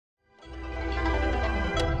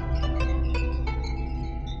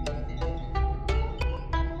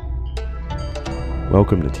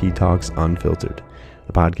Welcome to Tea Talks Unfiltered,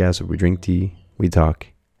 the podcast where we drink tea, we talk,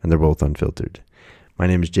 and they're both unfiltered. My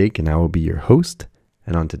name is Jake and I will be your host,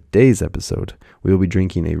 and on today's episode, we will be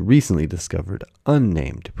drinking a recently discovered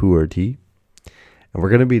unnamed pu'er tea, and we're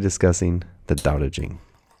going to be discussing the Dao De Jing.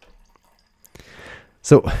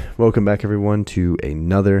 So, welcome back everyone to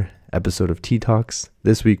another episode of Tea Talks.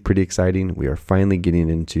 This week, pretty exciting, we are finally getting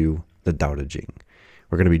into the Dao De Jing.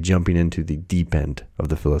 We're going to be jumping into the deep end of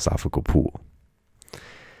the philosophical pool.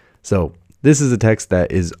 So, this is a text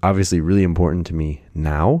that is obviously really important to me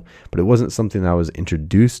now, but it wasn't something that I was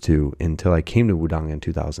introduced to until I came to Wudang in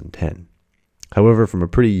 2010. However, from a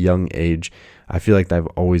pretty young age, I feel like I've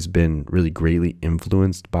always been really greatly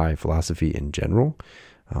influenced by philosophy in general.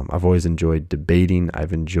 I've always enjoyed debating.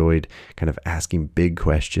 I've enjoyed kind of asking big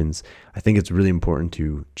questions. I think it's really important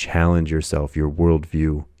to challenge yourself, your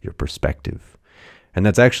worldview, your perspective. And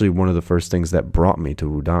that's actually one of the first things that brought me to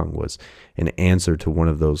Wudang, was an answer to one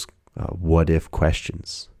of those what-if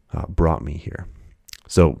questions brought me here.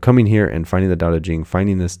 So coming here and finding the Dao De Jing,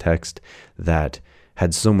 finding this text that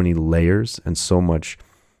had so many layers and so much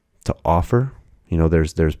to offer. You know,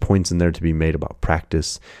 there's points in there to be made about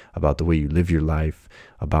practice, about the way you live your life,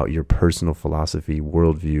 about your personal philosophy,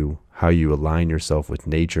 worldview, how you align yourself with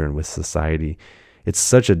nature and with society. It's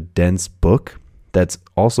such a dense book that's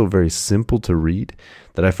also very simple to read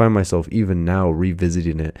that I find myself even now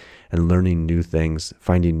revisiting it and learning new things,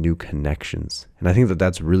 finding new connections. And I think that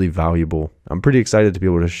that's really valuable. I'm pretty excited to be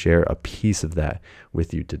able to share a piece of that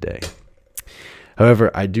with you today.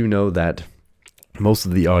 However, I do know that most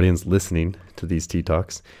of the audience listening to these tea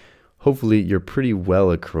talks, hopefully you're pretty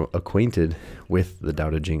well acquainted with the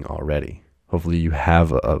Dao De Jing already. Hopefully you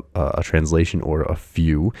have a translation or a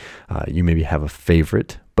few. You maybe have a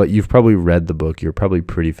favorite, but you've probably read the book. You're probably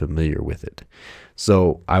pretty familiar with it.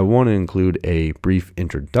 So I want to include a brief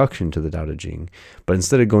introduction to the Dao De Jing, but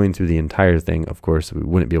instead of going through the entire thing, of course, we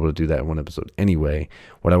wouldn't be able to do that in one episode anyway.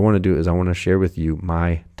 What I want to do is I want to share with you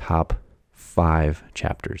my top 5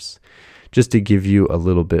 chapters, just to give you a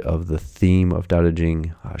little bit of the theme of Dao De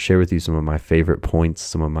Jing, share with you some of my favorite points,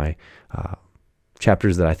 some of my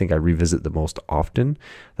chapters that I think I revisit the most often,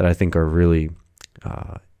 that I think are really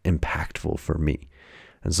impactful for me.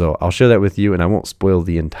 And so I'll share that with you, and I won't spoil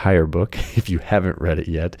the entire book if you haven't read it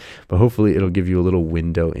yet, but hopefully it'll give you a little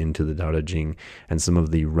window into the Dao De Jing and some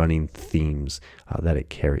of the running themes that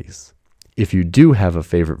it carries. If you do have a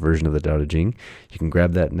favorite version of the Dao De Jing, you can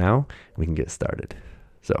grab that now, and we can get started.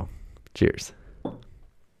 So, cheers.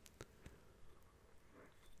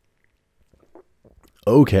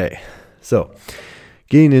 Okay, so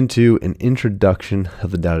getting into an introduction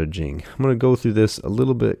of the Dao De Jing. I'm going to go through this a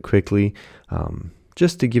little bit quickly,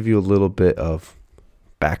 just to give you a little bit of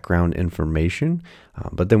background information,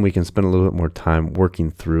 but then we can spend a little bit more time working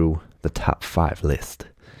through the top 5 list.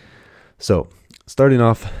 So, starting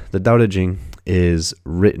off, the Dao De Jing is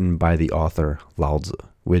written by the author Laozi,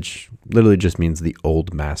 which literally just means the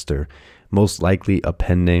old master. Most likely a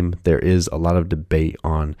pen name. There is a lot of debate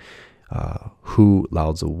on who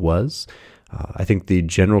Laozi was. I think the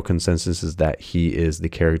general consensus is that he is the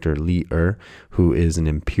character Li Er, who is an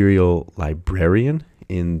imperial librarian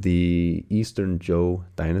in the Eastern Zhou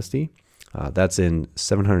dynasty. That's in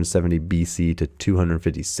 770 BC to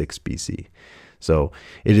 256 BC. So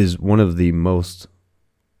it is one of the most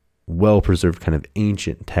well-preserved kind of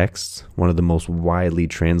ancient texts, one of the most widely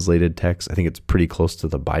translated texts. I think it's pretty close to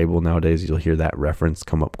the Bible nowadays. You'll hear that reference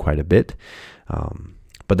come up quite a bit.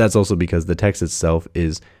 But that's also because the text itself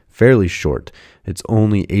is fairly short. It's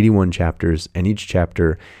only 81 chapters, and each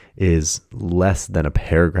chapter is less than a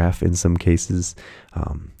paragraph in some cases.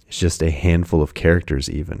 It's just a handful of characters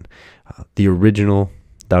even. The original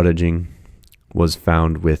Dao De Jing was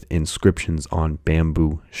found with inscriptions on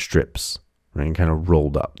bamboo strips, right, and kind of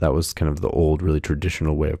rolled up. That was kind of the old, really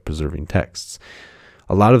traditional way of preserving texts.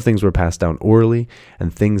 A lot of things were passed down orally,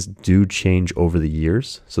 and things do change over the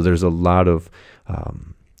years. So there's a lot of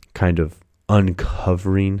kind of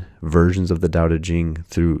uncovering versions of the Dao De Jing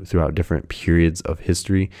throughout different periods of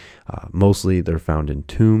history. Mostly they're found in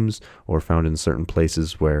tombs or found in certain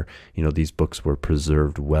places where, you know, these books were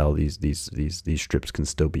preserved well. These strips can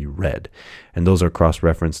still be read, and those are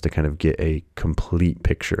cross-referenced to kind of get a complete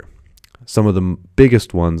picture. Some of the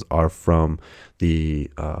biggest ones are from the,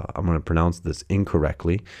 I'm going to pronounce this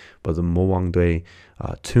incorrectly, but the Mowangdui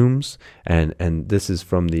tombs, and this is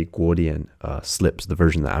from the Guodian slips, the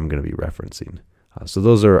version that I'm going to be referencing. So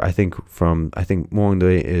those are, I think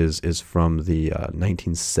Mowangdui is from the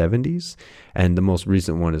 1970s, and the most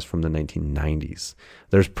recent one is from the 1990s.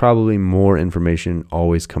 There's probably more information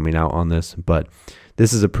always coming out on this, but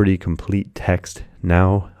this is a pretty complete text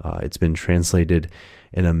now. It's been translated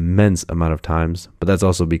an immense amount of times, but that's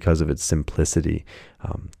also because of its simplicity.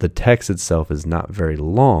 The text itself is not very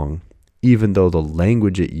long, even though the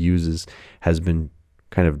language it uses has been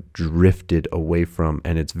kind of drifted away from,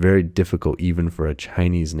 and it's very difficult even for a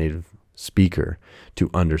Chinese native speaker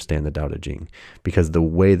to understand the Dao De Jing, because the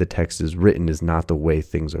way the text is written is not the way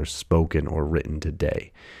things are spoken or written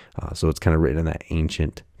today. So it's kind of written in that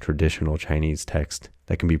ancient, traditional Chinese text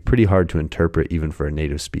that can be pretty hard to interpret even for a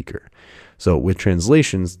native speaker. So with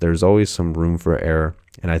translations, there's always some room for error,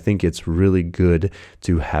 and I think it's really good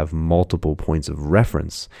to have multiple points of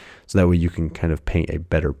reference so that way you can kind of paint a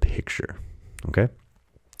better picture. Okay?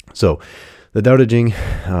 So the Dao De Jing,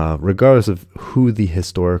 regardless of who the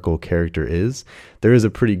historical character is, there is a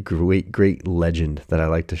pretty great legend that I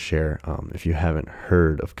like to share if you haven't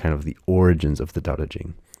heard of kind of the origins of the Dao De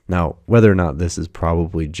Jing. Now, whether or not this is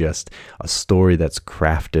probably just a story that's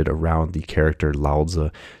crafted around the character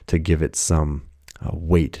Laozi to give it some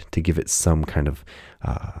weight, to give it some kind of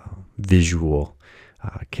visual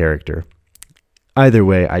character. Either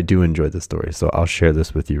way, I do enjoy the story, so I'll share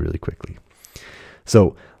this with you really quickly.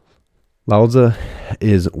 So, Laozi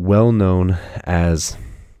is well known as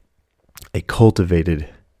a cultivated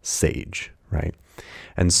sage, right?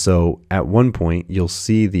 And so at one point, you'll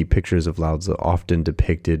see the pictures of Laozi often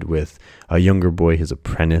depicted with a younger boy, his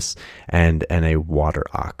apprentice, and a water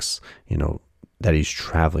ox, that he's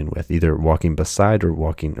traveling with, either walking beside or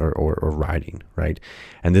walking or riding, right?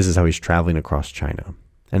 And this is how he's traveling across China.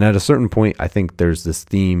 And at a certain point, I think there's this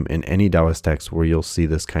theme in any Taoist text where you'll see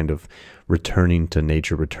this kind of returning to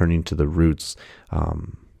nature, returning to the roots,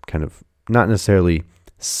 kind of not necessarily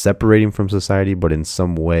separating from society, but in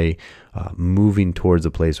some way moving towards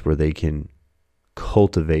a place where they can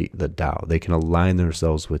cultivate the Tao. They can align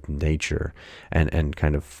themselves with nature and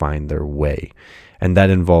kind of find their way. And that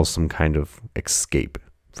involves some kind of escape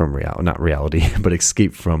from reality, not reality, but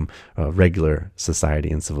escape from regular society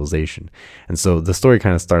and civilization. And so the story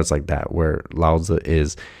kind of starts like that, where Laozi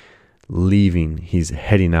is leaving, he's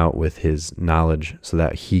heading out with his knowledge so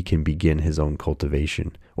that he can begin his own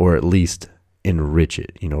cultivation, or at least enrich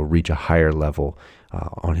it, reach a higher level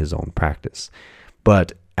on his own practice.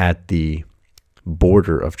 But at the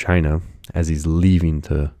border of China, as he's leaving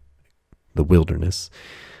to the wilderness,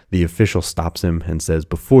 the official stops him and says,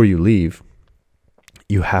 before you leave,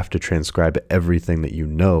 you have to transcribe everything that you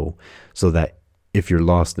know so that if you're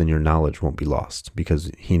lost, then your knowledge won't be lost,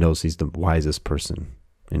 because he knows he's the wisest person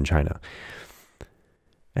in China.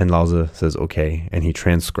 And Laozi says, okay, and he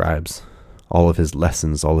transcribes all of his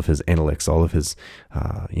lessons, all of his analects, all of his,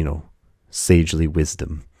 sagely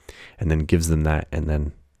wisdom, and then gives them that, and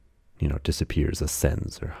then, disappears,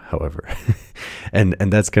 ascends, or however. and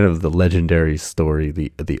that's kind of the legendary story,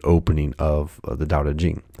 the opening of the Dao De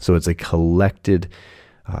Jing. So it's a collected,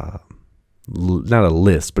 not a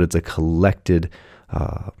list, but it's a collected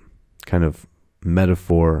kind of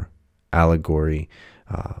metaphor, allegory,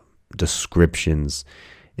 descriptions.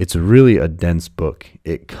 It's really a dense book.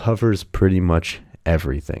 It covers pretty much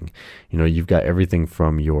everything. You've got everything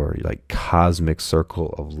from your cosmic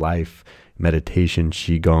circle of life, meditation,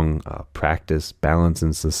 qigong, practice, balance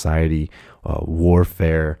in society,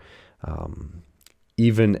 warfare,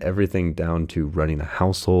 even everything down to running a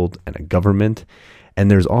household and a government. And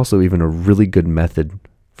there's also even a really good method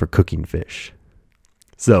for cooking fish.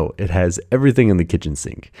 So it has everything in the kitchen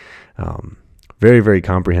sink. Very, very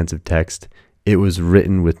comprehensive text. It was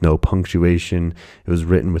written with no punctuation. It was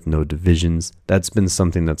written with no divisions. That's been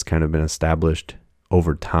something that's kind of been established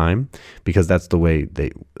over time, because that's the way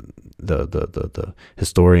the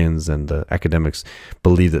historians and the academics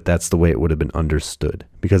believe that that's the way it would have been understood,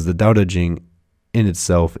 because the Dao De Jing in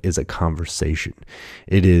itself is a conversation.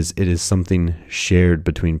 It is something shared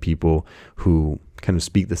between people who kind of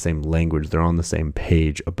speak the same language. They're on the same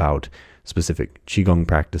page about specific qigong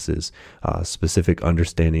practices, specific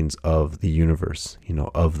understandings of the universe,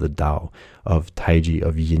 of the Tao, of Taiji,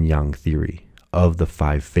 of yin-yang theory, of the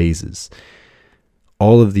 5 phases.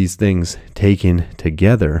 All of these things taken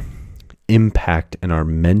together impact and are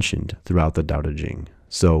mentioned throughout the Dao De Jing.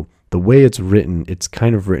 So the way it's written, it's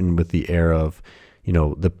kind of written with the air of,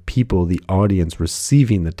 the people, the audience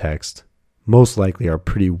receiving the text most likely are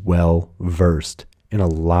pretty well versed in a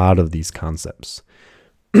lot of these concepts,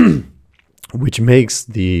 which makes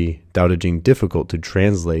the Dao De Jing difficult to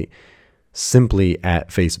translate simply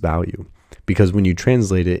at face value. Because when you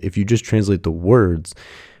translate it, if you just translate the words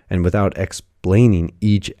and without explaining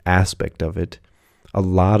each aspect of it, a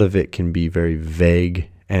lot of it can be very vague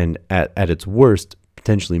and at its worst,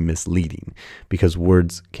 potentially misleading, because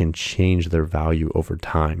words can change their value over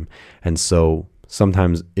time. And so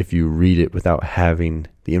sometimes if you read it without having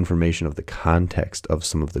the information of the context of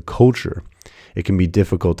some of the culture, it can be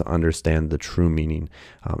difficult to understand the true meaning,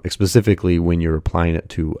 specifically when you're applying it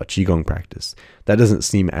to a Qigong practice. That doesn't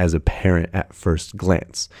seem as apparent at first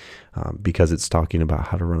glance, because it's talking about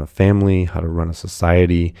how to run a family, how to run a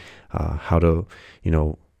society, how to,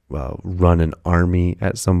 run an army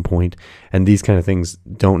at some point. And these kind of things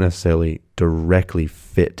don't necessarily directly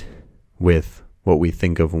fit with what we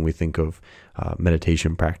think of when we think of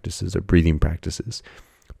meditation practices or breathing practices.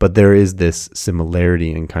 But there is this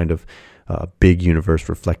similarity in kind of big universe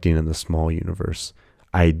reflecting in the small universe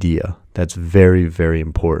idea that's very, very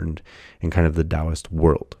important in kind of the Taoist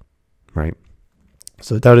world, right?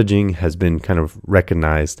 So Dao De Jing has been kind of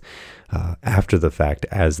recognized after the fact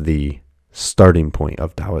as the starting point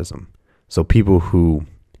of Taoism. So people who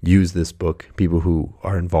use this book, people who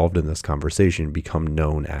are involved in this conversation, become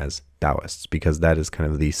known as Taoists, because that is kind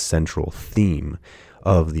of the central theme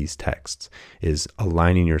of these texts, is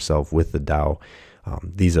aligning yourself with the Tao.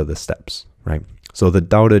 These are the steps, right? So the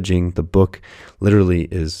Dao De Jing, the book, literally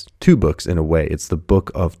is two books in a way. It's the book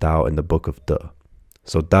of Tao and the book of De.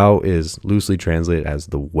 So Tao is loosely translated as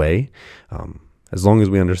the way. As long as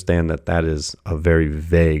we understand that that is a very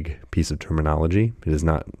vague piece of terminology, it is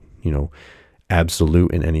not,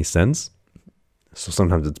 absolute in any sense. So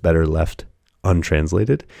sometimes it's better left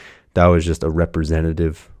untranslated. Tao is just a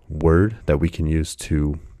representative word that we can use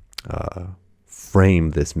to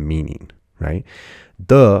frame this meaning, right?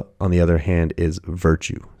 De, on the other hand, is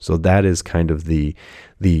virtue. So that is kind of the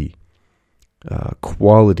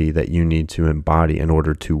quality that you need to embody in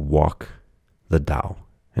order to walk the Tao,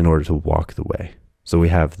 in order to walk the way. So we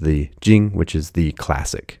have the Jing, which is the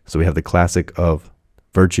classic. So we have the classic of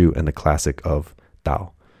virtue and the classic of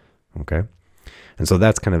Tao. Okay? And so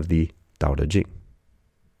that's kind of the Dao De Jing.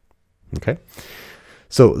 Okay?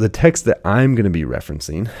 So the text that I'm going to be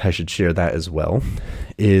referencing, I should share that as well,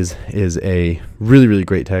 is a really, really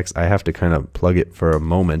great text. I have to kind of plug it for a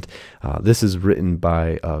moment. This is written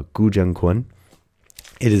by Zhengkun.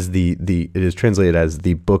 It is translated as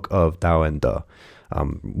the Book of Tao and De,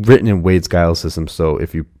 written in Wade's Guile system. So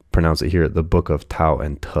if you pronounce it here, the Book of Tao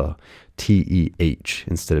and Teh, T-E-H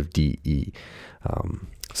instead of D-E.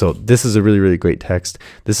 So this is a really, really great text.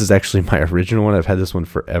 This is actually my original one. I've had this one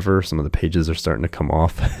forever. Some of the pages are starting to come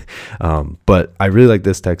off. But I really like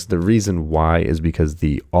this text. The reason why is because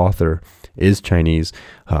the author is Chinese,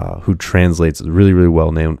 who translates really, really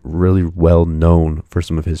well known for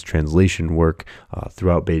some of his translation work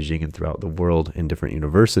throughout Beijing and throughout the world in different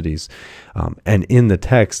universities. And in the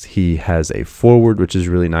text, he has a foreword, which is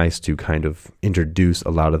really nice to kind of introduce a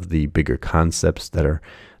lot of the bigger concepts that are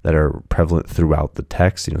prevalent throughout the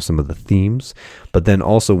text, some of the themes. But then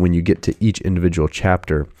also when you get to each individual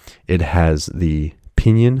chapter, it has the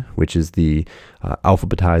pinyin, which is the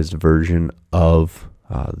alphabetized version of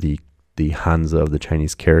the Hanzi of the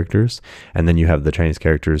Chinese characters. And then you have the Chinese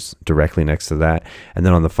characters directly next to that. And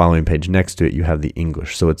then on the following page next to it, you have the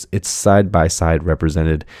English. So it's side by side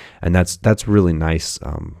represented. And that's really nice.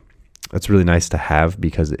 That's really nice to have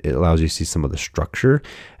because it allows you to see some of the structure,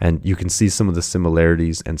 and you can see some of the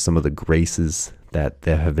similarities and some of the graces that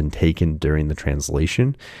have been taken during the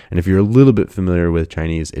translation. And if you're a little bit familiar with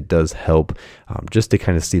Chinese, it does help just to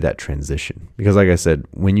kind of see that transition. Because like I said,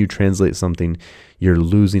 when you translate something, you're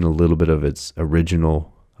losing a little bit of its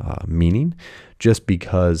original meaning just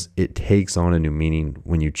because it takes on a new meaning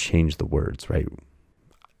when you change the words, right?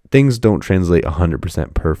 Things don't translate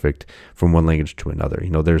 100% perfect from one language to another.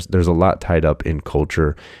 There's a lot tied up in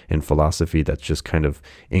culture and philosophy that's just kind of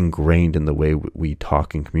ingrained in the way we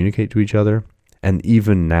talk and communicate to each other. And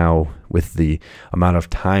even now, with the amount of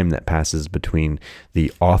time that passes between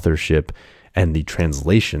the authorship and the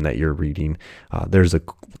translation that you're reading, there's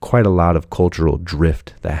quite a lot of cultural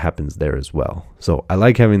drift that happens there as well. So I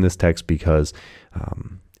like having this text because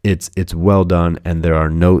it's well done, and there are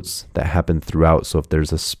notes that happen throughout. So if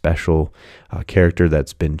there's a special character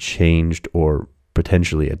that's been changed or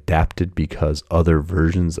potentially adapted because other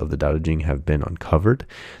versions of the Dao De Jing have been uncovered,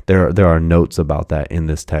 there are notes about that in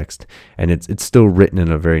this text, and it's still written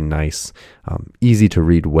in a very nice, easy to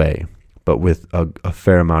read way, but with a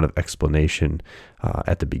fair amount of explanation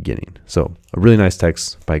at the beginning. So a really nice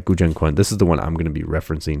text by Zhengkun. This is the one I'm going to be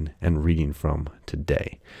referencing and reading from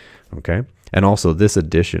today. Okay. And also this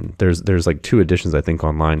edition, there's like two editions, I think,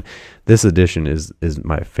 online. This edition is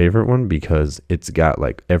my favorite one because it's got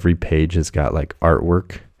like every page has got like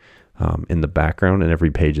artwork in the background, and every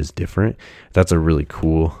page is different. That's a really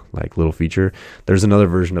cool like little feature. There's another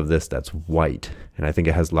version of this that's white, and I think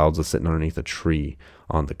it has Laozi sitting underneath a tree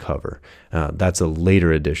on the cover. That's a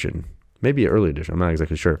later edition maybe an early edition. I'm not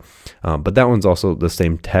exactly sure. But that one's also the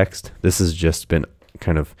same text. This has just been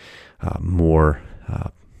kind of more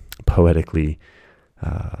poetically,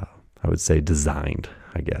 I would say, designed,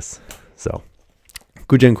 I guess. So,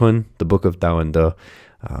 Zhengkun, the Book of Tao and De,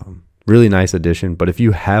 really nice edition. But if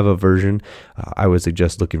you have a version, I would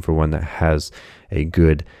suggest looking for one that has a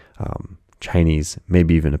good Chinese,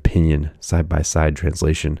 maybe even Pinyin side-by-side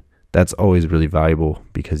translation. That's always really valuable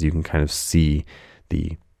because you can kind of see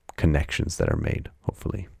the connections that are made,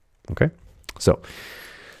 hopefully. Okay, so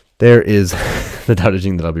there is the Dao De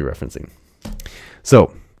Jing that I'll be referencing.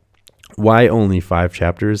 So why only 5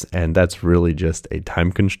 chapters? And that's really just a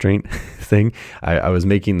time constraint thing. I was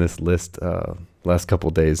making this list last couple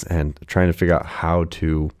of days and trying to figure out how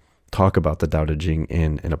to talk about the Dao De Jing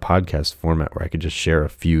in a podcast format where I could just share a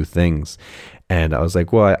few things. And I was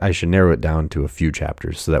like, well, I should narrow it down to a few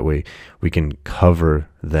chapters so that way we can cover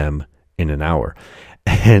them in an hour.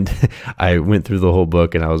 And I went through the whole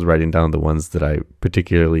book and I was writing down the ones that I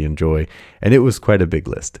particularly enjoy. And it was quite a big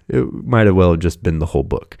list. It might have well just been the whole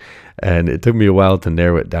book. And it took me a while to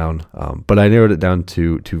narrow it down. But I narrowed it down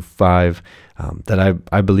to 5 that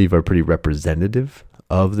I believe are pretty representative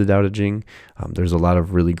of the Dao De Jing. There's a lot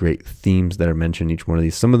of really great themes that are mentioned in each one of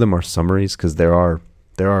these. Some of them are summaries because there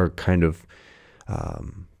are kind of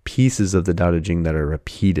pieces of the Dao De Jing that are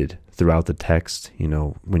repeated throughout the text. You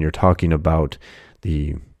know, when you're talking about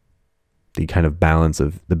the kind of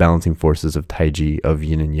balancing forces of Taiji, of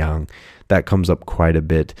yin and yang, that comes up quite a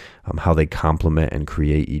bit, how they complement and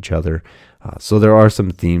create each other. So there are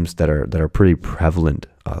some themes that are pretty prevalent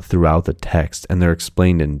throughout the text, and they're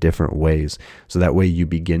explained in different ways. So that way you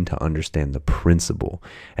begin to understand the principle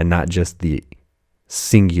and not just the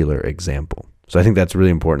singular example. So I think that's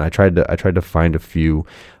really important. I tried to find a few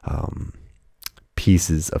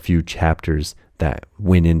pieces, a few chapters that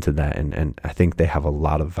went into that, and I think they have a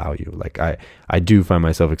lot of value. Like I do find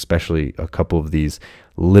myself, especially a couple of these,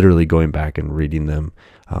 literally going back and reading them.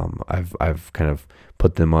 I've kind of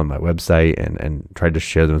put them on my website and tried to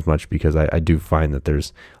share them as much because I do find that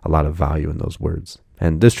there's a lot of value in those words.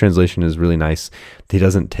 And this translation is really nice. He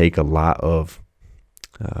doesn't take a lot of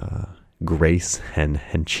grace and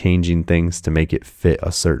changing things to make it fit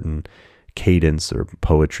a certain cadence or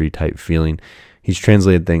poetry type feeling. He's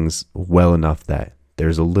translated things well enough that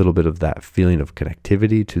there's a little bit of that feeling of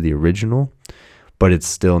connectivity to the original, but it's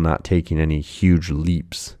still not taking any huge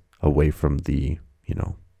leaps away from the,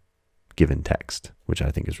 given text, which I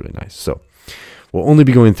think is really nice. So we'll only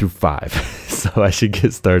be going through 5, so I should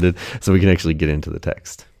get started so we can actually get into the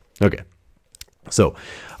text. Okay, so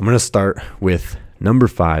I'm going to start with number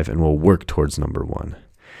 5 and we'll work towards number 1.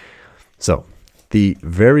 So the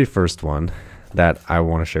very first one that I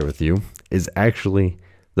want to share with you is actually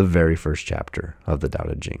the very first chapter of the Dao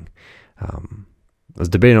De Jing. I was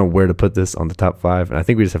debating on where to put this on the top 5, and I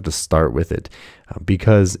think we just have to start with it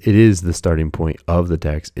because it is the starting point of the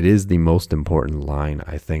text. It is the most important line,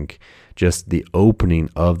 I think. Just the opening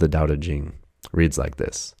of the Dao De Jing reads like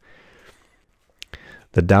this.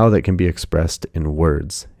 The Tao that can be expressed in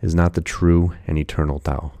words is not the true and eternal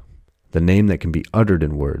Tao. The name that can be uttered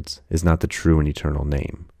in words is not the true and eternal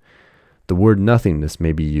name. The word nothingness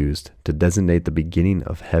may be used to designate the beginning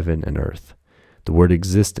of heaven and earth. The word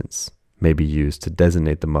existence may be used to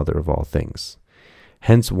designate the mother of all things.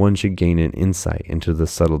 Hence one should gain an insight into the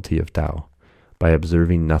subtlety of Tao by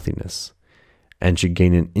observing nothingness, and should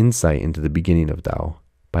gain an insight into the beginning of Tao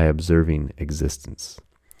by observing existence.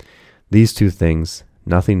 These two things,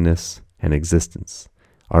 nothingness and existence,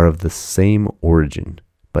 are of the same origin,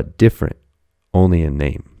 but different only in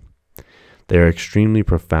name. They are extremely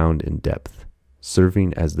profound in depth,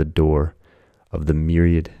 serving as the door of the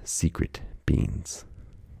myriad secret beings.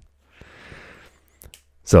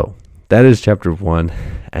 So that is chapter 1,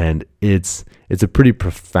 and it's a pretty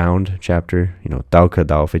profound chapter. Dao ke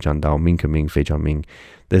dao, fei chang dao, ming ke ming, fei chang ming.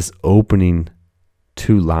 This opening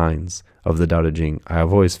 2 lines of the Dao De Jing I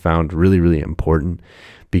have always found really, really important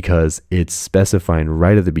because it's specifying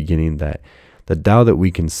right at the beginning that the Tao that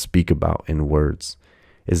we can speak about in words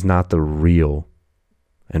is not the real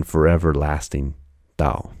and forever lasting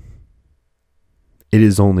Tao. It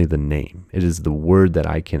is only the name. It is the word that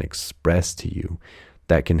I can express to you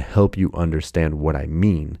that can help you understand what I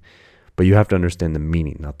mean, but you have to understand the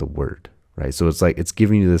meaning, not the word, right? So it's like, it's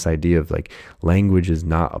giving you this idea of like, language is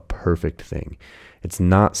not a perfect thing. It's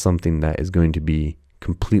not something that is going to be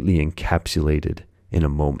completely encapsulated in a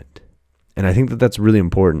moment. And I think that that's really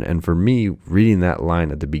important. And for me, reading that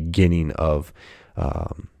line at the beginning of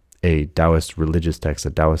a Taoist religious text,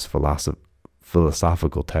 a Taoist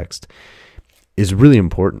philosophical text, is really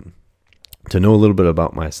important to know a little bit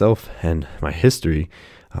about myself and my history.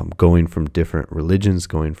 going from different religions,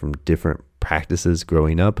 going from different practices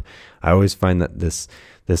growing up, I always find that this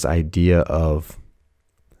idea of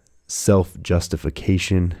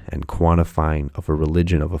self-justification and quantifying of a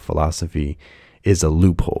religion, of a philosophy, is a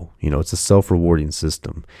loophole. It's a self-rewarding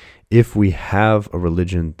system. If we have a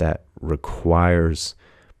religion that requires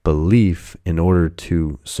belief in order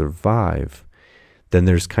to survive, then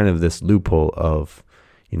there's kind of this loophole of,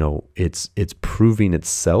 it's proving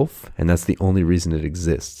itself, and that's the only reason it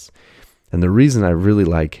exists. And the reason I really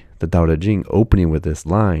like the Dao De Jing opening with this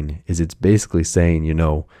line is it's basically saying,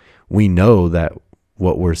 we know that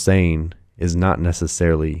what we're saying is not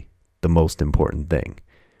necessarily the most important thing.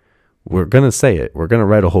 We're going to say it. We're going to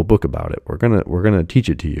write a whole book about it. We're going to teach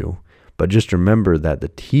it to you. But just remember that the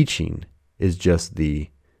teaching is just the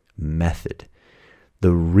method.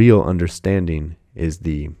 The real understanding is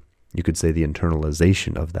you could say the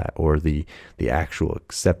internalization of that, or the actual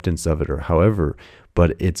acceptance of it, or however,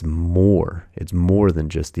 but it's more than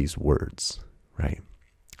just these words, right?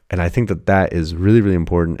 And I think that is really, really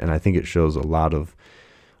important. And I think it shows a lot of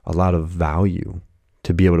value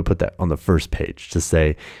to be able to put that on the first page, to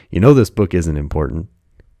say, this book isn't important.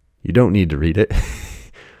 You don't need to read it,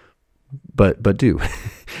 but do.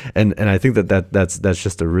 And I think that's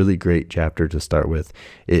just a really great chapter to start with.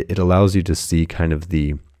 It allows you to see kind of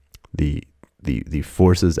the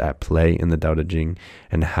forces at play in the Dao De Jing,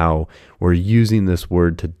 and how we're using this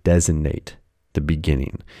word to designate the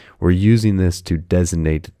beginning. We're using this to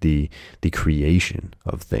designate the creation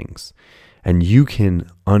of things. And you can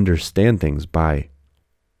understand things by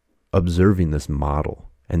observing this model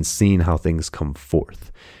and seeing how things come forth.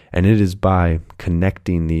 And it is by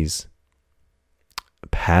connecting these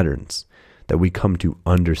patterns that we come to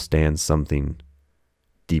understand something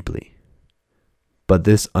deeply. But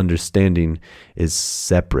this understanding is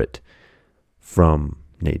separate from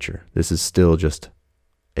nature. This is still just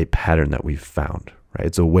a pattern that we've found, right?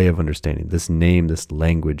 It's a way of understanding. This name, this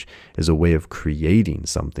language is a way of creating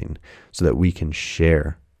something so that we can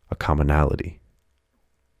share a commonality.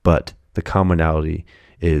 But the commonality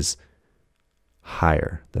is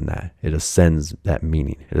higher than that. It ascends that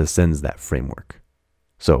meaning. It ascends that framework.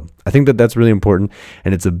 So I think that's really important,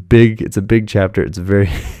 and it's a big chapter. It's very,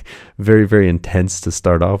 very, very intense to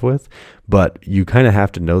start off with, but you kind of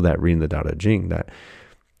have to know that reading the Dao De Jing, that,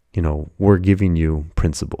 we're giving you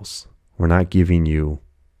principles. We're not giving you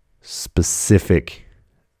specific,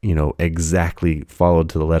 exactly followed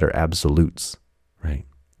to the letter absolutes, right?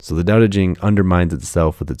 So the Dao De Jing undermines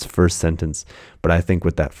itself with its first sentence, but I think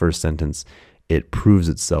with that first sentence, it proves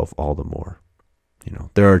itself all the more.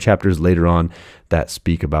 There are chapters later on that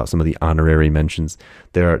speak about some of the honorary mentions.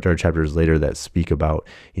 There are chapters later that speak about,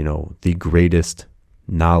 the greatest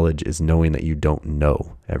knowledge is knowing that you don't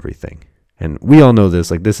know everything. And we all know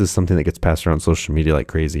this. Like, this is something that gets passed around social media like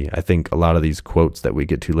crazy. I think a lot of these quotes that we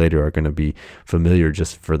get to later are going to be familiar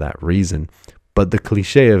just for that reason. But the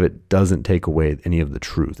cliche of it doesn't take away any of the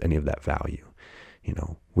truth, any of that value.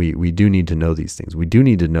 We do need to know these things. We do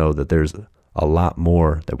need to know that there's a lot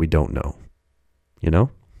more that we don't know.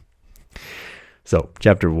 So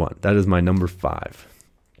chapter 1, that is my number 5.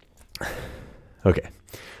 Okay,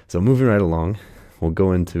 so moving right along, we'll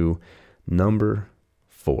go into number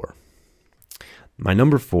 4. My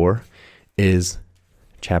number 4 is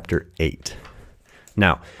chapter 8.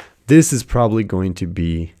 Now, this is probably going to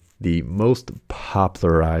be the most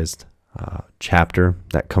popularized chapter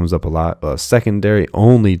that comes up a lot, secondary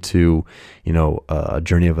only to, a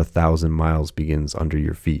journey of 1,000 miles begins under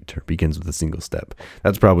your feet, or begins with a single step.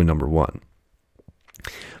 That's probably number 1.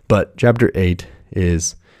 But chapter 8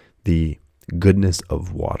 is the goodness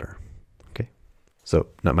of water. Okay, so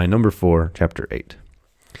my number 4, chapter 8.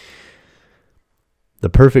 The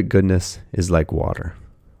perfect goodness is like water.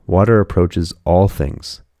 Water approaches all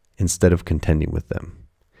things instead of contending with them.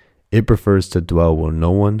 It prefers to dwell where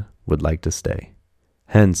no one would like to stay.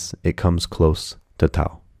 Hence, it comes close to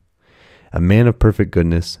Tao. A man of perfect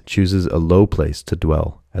goodness chooses a low place to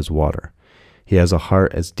dwell as water. He has a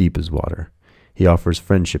heart as deep as water. He offers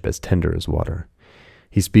friendship as tender as water.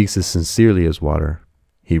 He speaks as sincerely as water.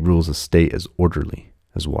 He rules a state as orderly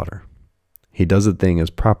as water. He does a thing as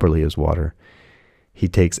properly as water. He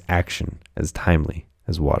takes action as timely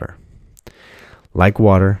as water. Like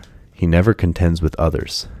water, he never contends with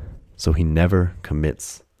others, so he never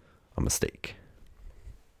commits a mistake.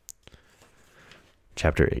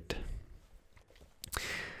 Chapter 8.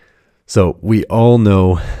 So we all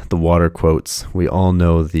know the water quotes. We all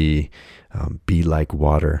know the be like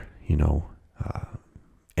water,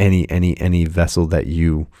 any vessel that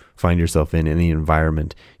you find yourself in, any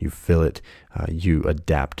environment, you fill it, you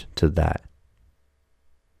adapt to that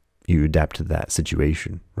you adapt to that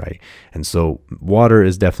situation, right? And so water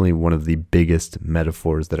is definitely one of the biggest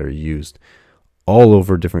metaphors that are used all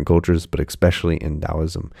over different cultures, but especially in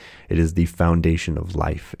Daoism. It is the foundation of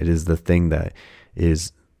life. It is the thing that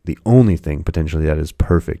is the only thing potentially that is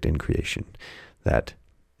perfect in creation, that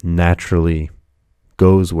naturally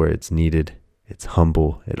goes where it's needed. It's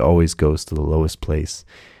humble. It always goes to the lowest place.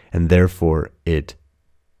 And therefore it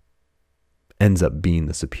ends up being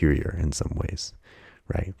the superior in some ways,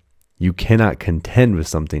 right? You cannot contend with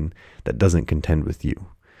something that doesn't contend with you.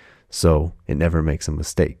 So it never makes a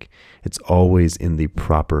mistake. It's always in the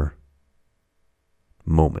proper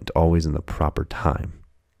moment, always in the proper time.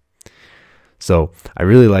 So I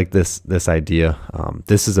really like this idea.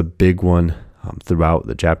 This is a big one throughout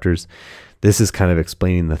the chapters. This is kind of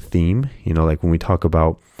explaining the theme, like when we talk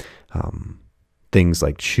about things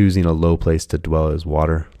like choosing a low place to dwell as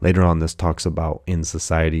water. Later on, this talks about in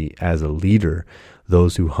society as a leader,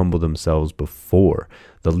 those who humble themselves before.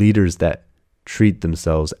 The leaders that treat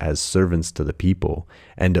themselves as servants to the people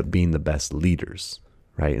end up being the best leaders,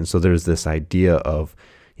 right? And so there's this idea of,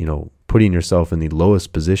 putting yourself in the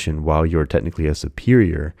lowest position while you're technically a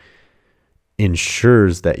superior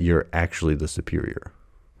ensures that you're actually the superior,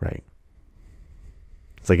 right?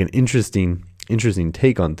 It's like an interesting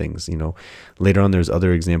take on things. Later on, there's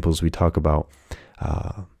other examples we talk about.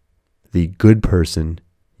 The good person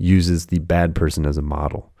uses the bad person as a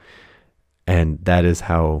model, and that is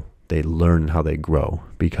how they learn, how they grow,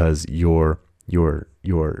 because you're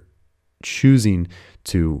choosing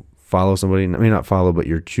to follow somebody. I mean, not follow, but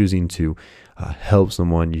you're choosing to help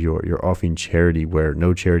someone. You're offering charity where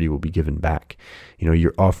no charity will be given back.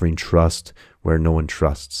 You're offering trust where no one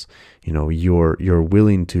trusts. You're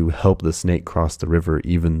willing to help the snake cross the river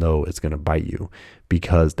even though it's going to bite you,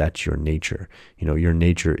 because that's your nature. Your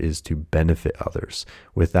nature is to benefit others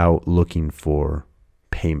without looking for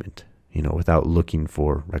payment, without looking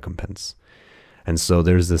for recompense. And so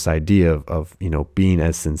there's this idea of being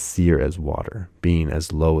as sincere as water, being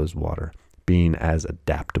as low as water, being as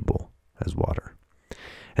adaptable as water.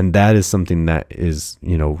 And that is something that is,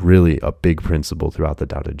 really a big principle throughout the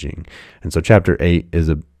Dao De Jing. And so chapter 8 is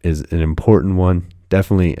an important one,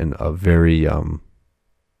 definitely a very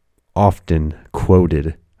often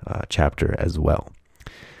quoted chapter as well.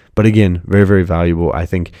 But again, very, very valuable. I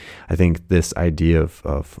think this idea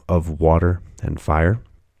of water and fire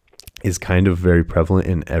is kind of very prevalent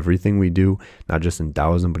in everything we do, not just in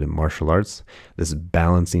Daoism, but in martial arts. This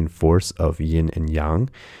balancing force of yin and yang.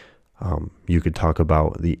 You could talk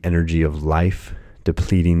about the energy of life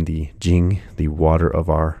depleting the Jing, the water of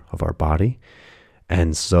our body.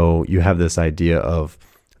 And so you have this idea of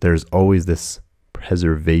there's always this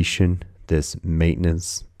preservation, this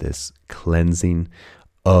maintenance, this cleansing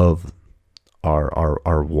of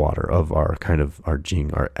our water, of our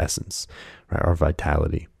Jing, our essence, right? Our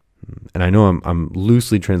vitality. And I know I'm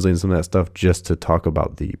loosely translating some of that stuff just to talk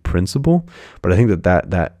about the principle, but I think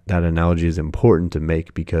that analogy is important to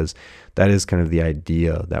make, because that is kind of the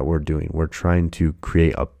idea that we're doing. We're trying to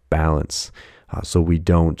create a balance so we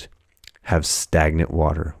don't have stagnant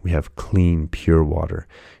water. We have clean, pure water.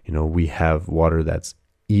 We have water that's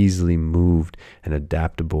easily moved and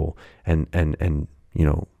adaptable and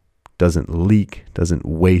doesn't leak, doesn't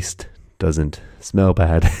waste, doesn't smell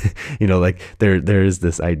bad. There is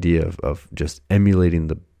this idea of just emulating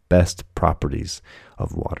the best properties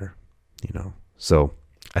of water, So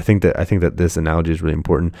I think that this analogy is really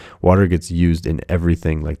important. Water gets used in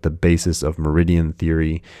everything, like the basis of meridian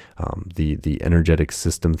theory. The energetic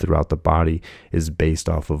system throughout the body is based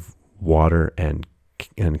off of water and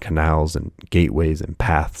canals and gateways and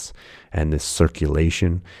paths and this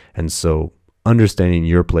circulation. And so understanding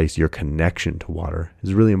your place, your connection to water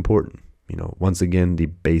is really important. Once again, the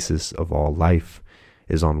basis of all life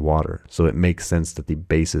is on water. So it makes sense that the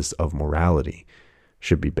basis of morality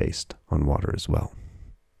should be based on water as well.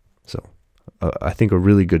 So I think a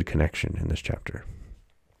really good connection in this chapter.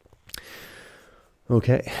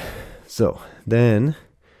 Okay, so then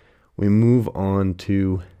we move on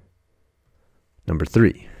to number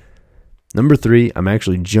 3. Number 3, I'm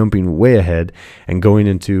actually jumping way ahead and going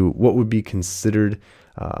into what would be considered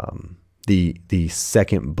the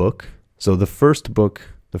second book. So the first book,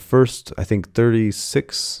 I think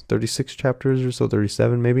 36 chapters or so,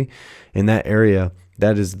 37 maybe, in that area,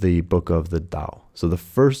 that is the book of the Tao. So the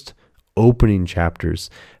first opening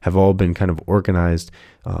chapters have all been kind of organized.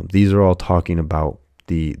 These are all talking about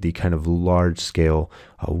the kind of large scale,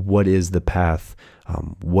 what is the path,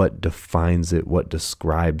 what defines it, what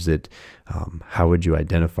describes it, how would you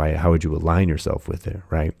identify it, how would you align yourself with it,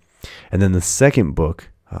 right? And then the second book,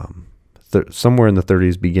 somewhere in the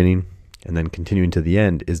 30s beginning, And then continuing to the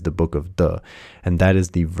end is the book of De, and that is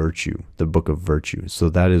the virtue, the book of virtue. So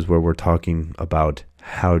that is where we're talking about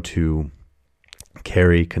how to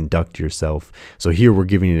conduct yourself. So here we're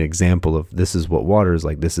giving an example of this is what water is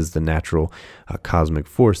like. This is the natural cosmic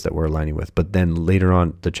force that we're aligning with. But then later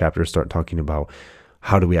on, the chapters start talking about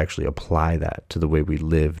how do we actually apply that to the way we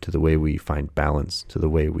live, to the way we find balance, to the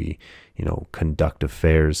way we, conduct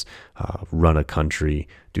affairs, run a country,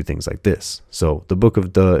 do things like this. So the book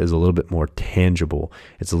of De is a little bit more tangible.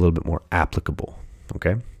 It's a little bit more applicable.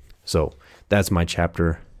 Okay. So that's my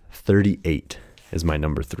chapter 38 is my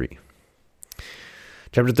number 3.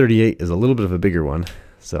 Chapter 38 is a little bit of a bigger one.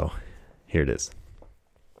 So here it is.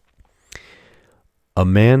 A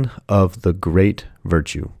man of the great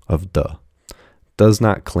virtue of De does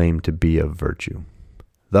not claim to be of virtue.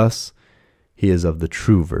 Thus, he is of the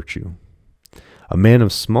true virtue. A man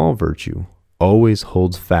of small virtue always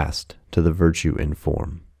holds fast to the virtue in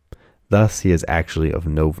form. Thus, he is actually of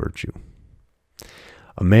no virtue.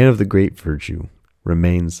 A man of the great virtue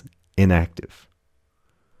remains inactive.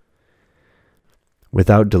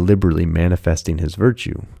 Without deliberately manifesting his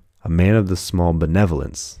virtue, a man of the small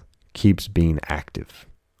benevolence keeps being active,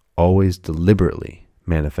 always deliberately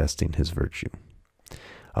manifesting his virtue.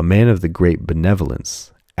 A man of the great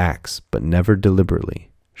benevolence acts, but never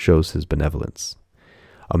deliberately shows his benevolence.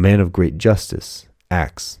 A man of great justice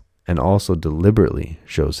acts, and also deliberately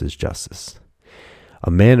shows his justice. A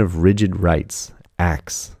man of rigid rights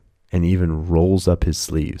acts, and even rolls up his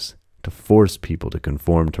sleeves to force people to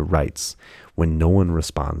conform to rights when no one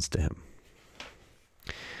responds to him.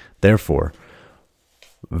 Therefore,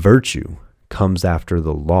 virtue comes after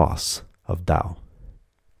the loss of Tao.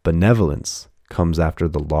 Benevolence comes after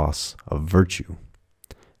the loss of virtue.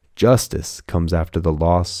 Justice comes after the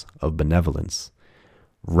loss of benevolence.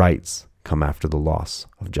 Rights come after the loss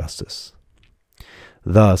of justice.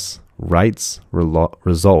 Thus, rights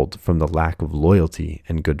result from the lack of loyalty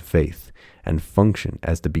and good faith, and function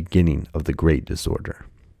as the beginning of the great disorder.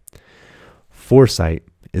 Foresight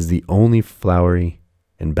is the only flowery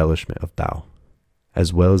embellishment of Tao,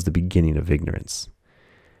 as well as the beginning of ignorance.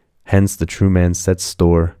 Hence, the true man sets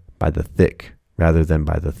store by the thick rather than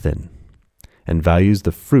by the thin, and values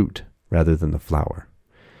the fruit rather than the flower.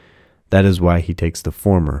 That is why he takes the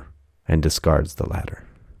former and discards the latter.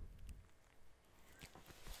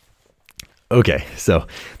 Okay, so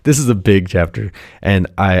this is a big chapter, and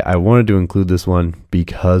I wanted to include this one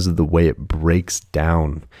because of the way it breaks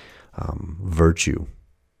down virtue.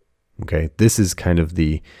 Okay, this is kind of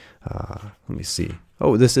the, let me see.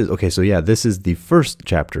 Oh, this is, okay, so yeah, this is the first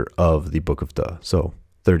chapter of the book of De, so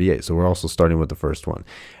 38. So we're also starting with the first one.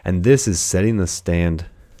 And this is setting the scene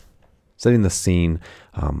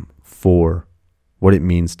for what it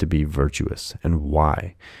means to be virtuous and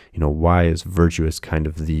why. Why is virtuous kind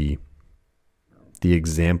of the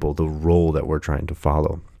example, the role that we're trying to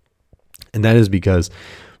follow. And that is because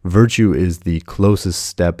virtue is the closest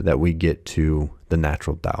step that we get to the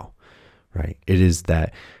natural Tao, right? It is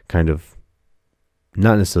that kind of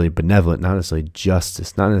not necessarily benevolent, not necessarily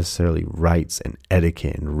justice, not necessarily rights and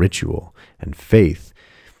etiquette and ritual and faith.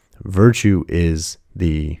 Virtue is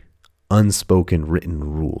the unspoken written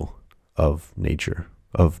rule of nature,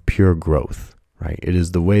 of pure growth, right? It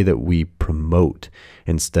is the way that we promote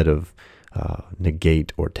instead of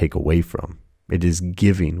negate or take away from. It is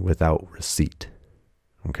giving without receipt.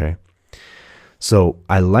 Okay. So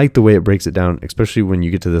I like the way it breaks it down, especially when you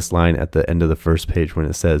get to this line at the end of the first page when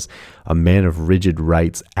it says, a man of rigid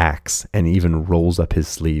rights acts and even rolls up his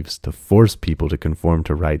sleeves to force people to conform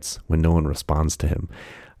to rights when no one responds to him.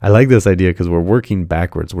 I like this idea because we're working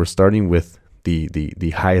backwards. We're starting with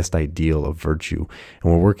the highest ideal of virtue,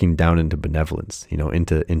 and we're working down into benevolence,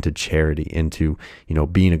 into charity, into,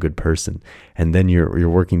 being a good person. And then you're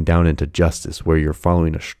working down into justice, where you're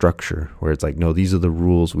following a structure where it's like, no, these are the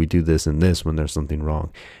rules. We do this and this when there's something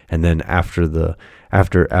wrong. And then after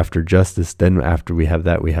justice, then after we have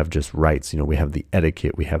that, we have just rights. We have the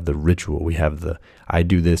etiquette, we have the ritual, we have I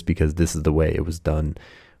do this because this is the way it was done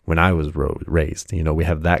when I was raised. We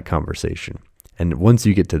have that conversation. And once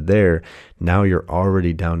you get to there, now you're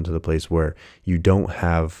already down to the place where you don't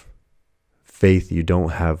have faith, you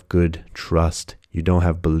don't have good trust, you don't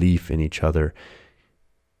have belief in each other.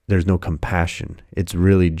 There's no compassion. It's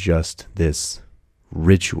really just this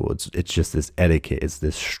ritual. It's just this etiquette. It's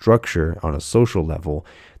this structure on a social level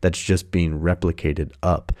that's just being replicated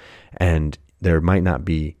up. And there might not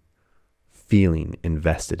be feeling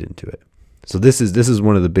invested into it. So this is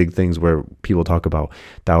one of the big things where people talk about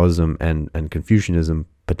Daoism and Confucianism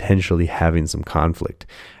potentially having some conflict.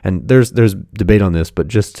 And there's debate on this, but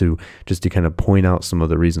just to kind of point out some of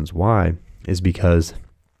the reasons why is because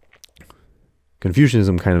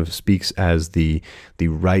Confucianism kind of speaks as the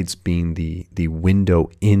rites being the window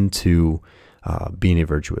into being a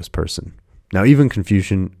virtuous person. Now, even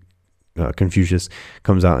Confucius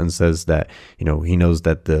comes out and says that, he knows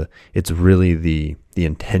that it's really the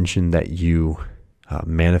intention that you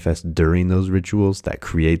manifest during those rituals that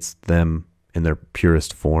creates them in their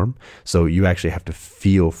purest form. So you actually have to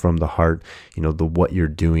feel from the heart, what you're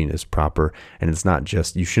doing is proper. And it's not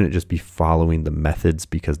just, you shouldn't just be following the methods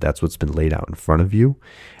because that's what's been laid out in front of you.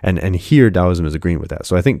 And here Daoism is agreeing with that.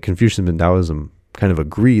 So I think Confucianism and Daoism kind of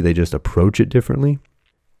agree, they just approach it differently.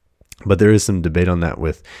 But there is some debate on that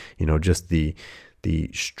with, just the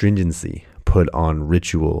stringency put on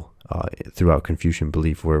ritual throughout Confucian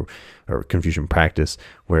belief or Confucian practice,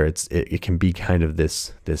 where it can be kind of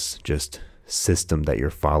this just system that you're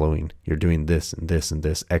following. You're doing this and this and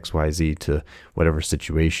this, X, Y, Z to whatever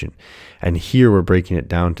situation. And here we're breaking it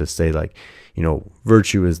down to say, like,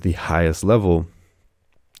 virtue is the highest level.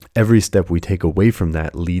 Every step we take away from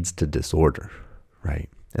that leads to disorder, right?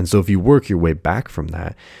 And so if you work your way back from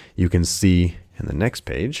that, you can see in the next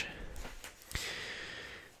page,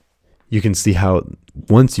 you can see how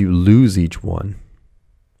once you lose each one,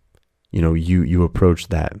 you approach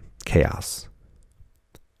that chaos.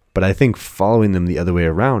 But I think following them the other way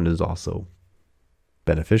around is also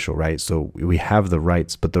beneficial, right? So we have the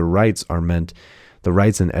rites, but the rites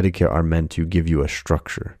and etiquette are meant to give you a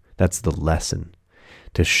structure. That's the lesson,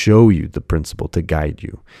 to show you the principle, to guide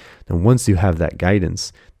you. And once you have that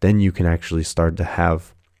guidance, then you can actually start to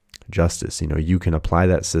have justice. You can apply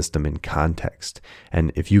that system in context.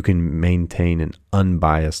 And if you can maintain an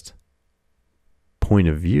unbiased point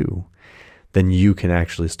of view, then you can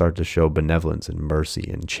actually start to show benevolence and mercy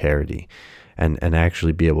and charity and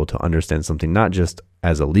actually be able to understand something, not just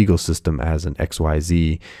as a legal system, as an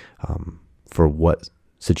XYZ for what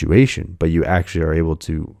situation, but you actually are able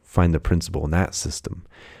to find the principle in that system.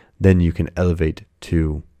 Then you can elevate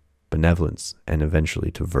to benevolence and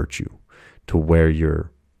eventually to virtue, to where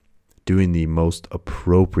you're doing the most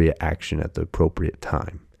appropriate action at the appropriate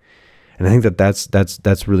time. And I think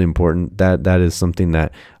that's really important. That is something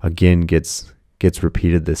that again gets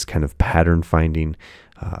repeated, this kind of pattern finding.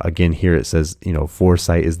 Again, here it says,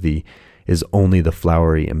 foresight is only the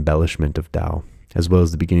flowery embellishment of Tao, as well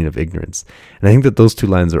as the beginning of ignorance. And I think that those two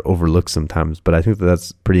lines are overlooked sometimes, but I think that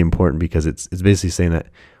that's pretty important because it's basically saying that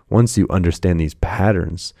once you understand these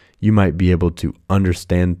patterns, you might be able to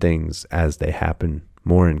understand things as they happen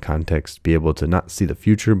more in context, be able to not see the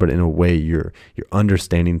future, but in a way you're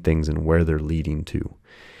understanding things and where they're leading to.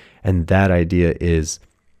 And that idea is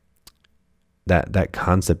that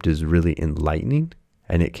concept is really enlightening,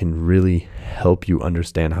 and it can really help you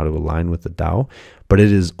understand how to align with the Tao, but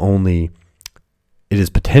it is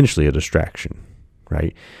potentially a distraction,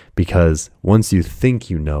 right? Because once you think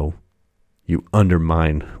you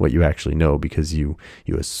undermine what you actually know, because you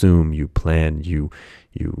assume, you plan, you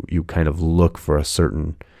kind of look for a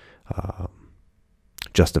certain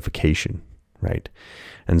justification, right?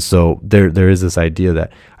 And so there is this idea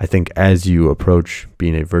that I think as you approach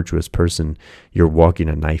being a virtuous person, you're walking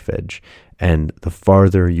a knife edge. And the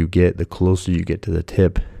farther you get, the closer you get to the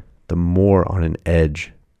tip, the more on an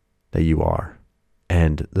edge that you are.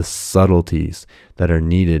 And the subtleties that are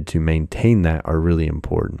needed to maintain that are really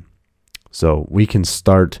important. So we can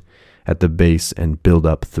start at the base and build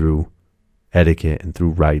up through etiquette and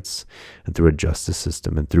through rights and through a justice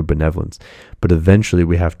system and through benevolence. But eventually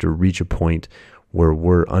we have to reach a point where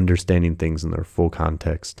we're understanding things in their full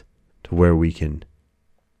context, to where we can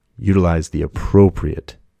utilize the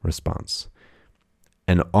appropriate response.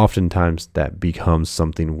 And oftentimes that becomes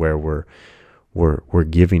something where we're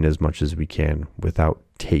giving as much as we can without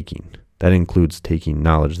taking. That includes taking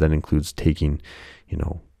knowledge. That includes taking,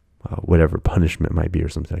 whatever punishment might be or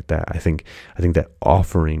something like that. I think that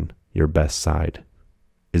offering your best side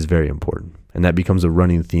is very important. And that becomes a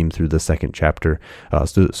running theme through the second chapter,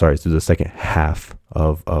 through the second half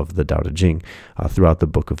of the Dao De Jing, throughout the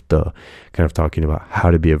book of De, kind of talking about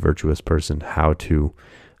how to be a virtuous person, how to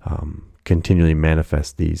continually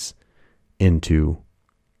manifest these into,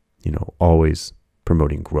 always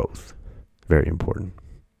promoting growth. Very important.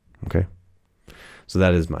 Okay. So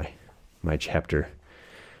that is my chapter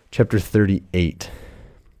 38,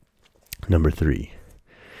 number 3.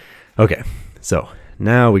 Okay. So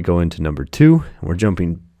now we go into number 2. We're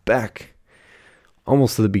jumping back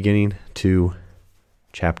almost to the beginning to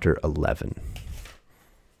chapter 11.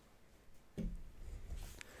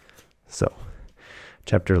 So,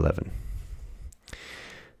 chapter 11.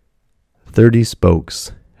 30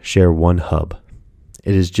 spokes share one hub.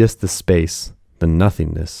 It is just the space, the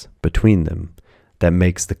nothingness between them, that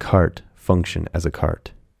makes the cart function as a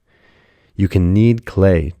cart. You can knead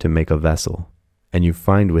clay to make a vessel, and you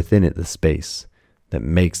find within it the space that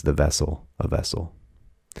makes the vessel a vessel.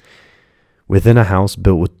 Within a house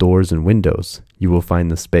built with doors and windows, you will find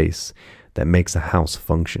the space that makes a house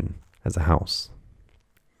function as a house.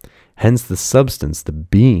 Hence, the substance, the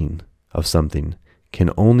being of something, can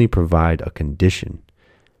only provide a condition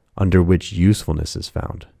under which usefulness is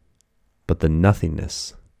found. But the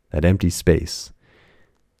nothingness, that empty space,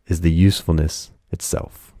 is the usefulness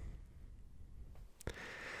itself.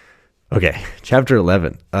 Okay, chapter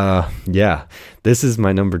 11. This is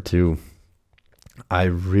my number 2. I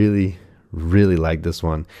really like this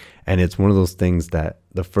one. And it's one of those things that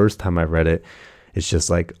the first time I read it, it's just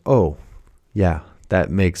like, oh, yeah, that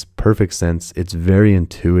makes perfect sense. It's very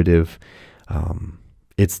intuitive.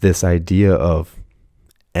 It's this idea of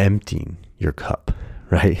emptying your cup,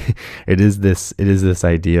 right? It is this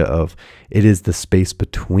idea of, it is the space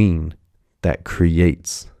between that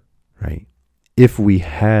creates, right? If we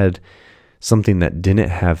had something that didn't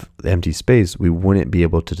have empty space, we wouldn't be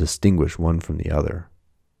able to distinguish one from the other,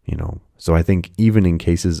 you know? So I think even in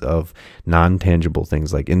cases of non-tangible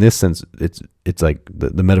things, like in this sense, it's like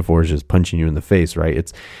the metaphor is just punching you in the face, right?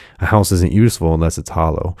 It's a house isn't useful unless it's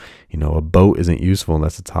hollow. You know, a boat isn't useful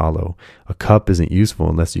unless it's hollow. A cup isn't useful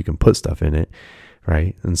unless you can put stuff in it,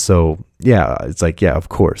 right? And so, yeah, it's like, yeah, of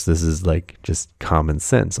course, this is like just common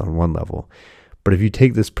sense on one level. But if you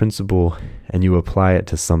take this principle and you apply it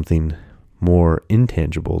to something more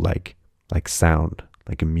intangible, like sound,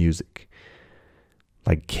 like a music,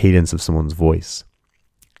 like cadence of someone's voice,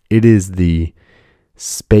 it is the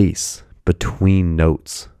space between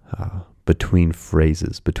notes, between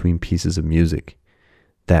phrases, between pieces of music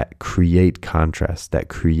that create contrast, that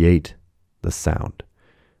create the sound,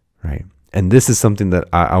 right? And this is something that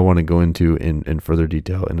I want to go into in further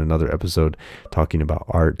detail in another episode, talking about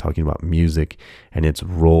art, talking about music and its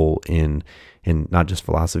role in not just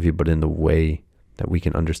philosophy, but in the way that we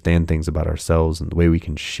can understand things about ourselves and the way we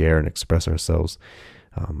can share and express ourselves.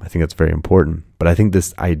 I think that's very important. But I think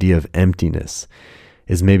this idea of emptiness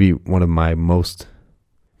is maybe one of my most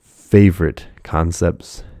favorite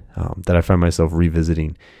concepts that I find myself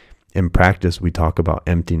revisiting. In practice, we talk about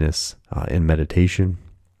emptiness in meditation.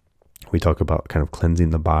 We talk about kind of cleansing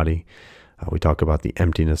the body. We talk about the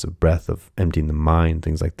emptiness of breath, of emptying the mind,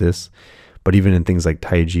 things like this. But even in things like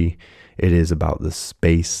Tai Chi, it is about the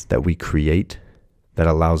space that we create that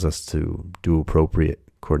allows us to do appropriate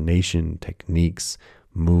coordination, techniques,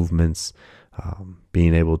 movements,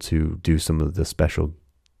 being able to do some of the special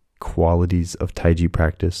qualities of Tai Chi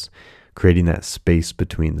practice, creating that space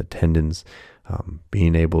between the tendons,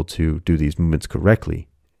 being able to do these movements correctly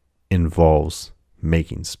involves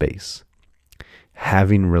making space.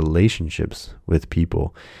 Having relationships with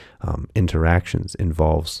people, interactions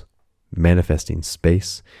involves manifesting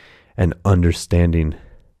space and understanding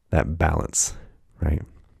that balance, right?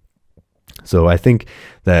 So I think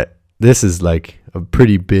that this is like a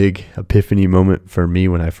pretty big epiphany moment for me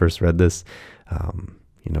when I first read this.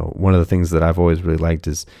 One of the things that I've always really liked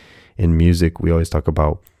is in music, we always talk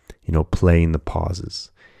about, playing the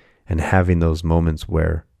pauses and having those moments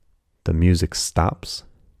where the music stops.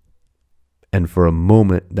 And for a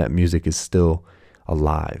moment, that music is still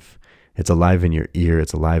alive. It's alive in your ear.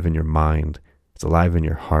 It's alive in your mind. It's alive in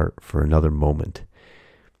your heart for another moment.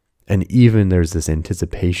 And even there's this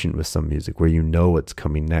anticipation with some music where you know what's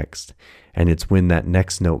coming next. And it's when that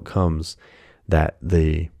next note comes that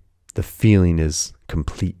the feeling is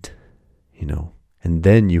complete, And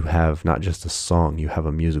then you have not just a song, you have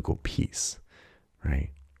a musical piece,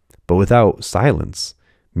 right? But without silence,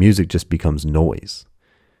 music just becomes noise,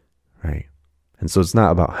 right? And so it's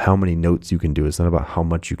not about how many notes you can do. It's not about how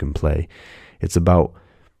much you can play. It's about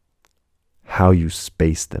how you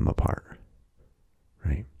space them apart,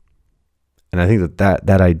 right? And I think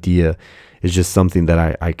that idea is just something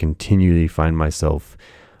that I continually find myself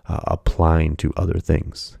applying to other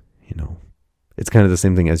things, It's kind of the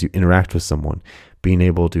same thing as you interact with someone, being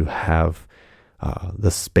able to have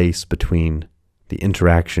the space between the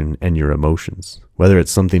interaction and your emotions, whether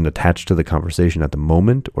it's something attached to the conversation at the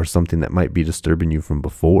moment or something that might be disturbing you from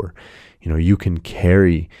before. You can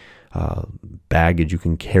carry baggage, you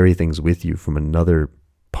can carry things with you from another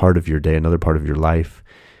part of your day, another part of your life.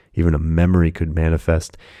 Even a memory could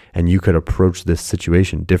manifest, and you could approach this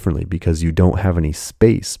situation differently because you don't have any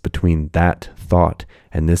space between that thought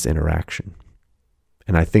and this interaction.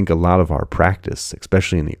 And I think a lot of our practice,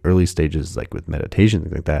 especially in the early stages, like with meditation,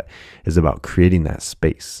 things like that, is about creating that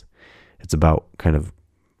space. It's about kind of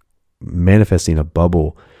manifesting a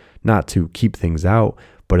bubble, not to keep things out,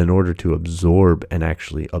 but in order to absorb and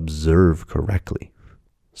actually observe correctly.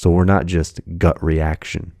 So we're not just gut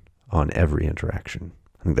reaction on every interaction.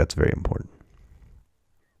 I think that's very important.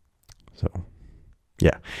 So,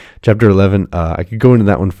 yeah. Chapter 11, I could go into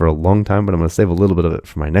that one for a long time, but I'm going to save a little bit of it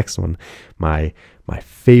for my next one. My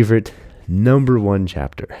favorite number one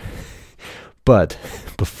chapter. But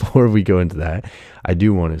before we go into that, I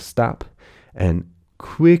do want to stop and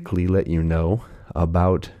quickly let you know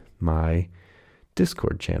about my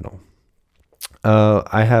Discord channel.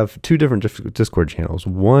 I have two different Discord channels.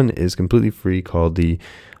 One is completely free called the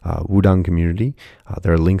Wudang community.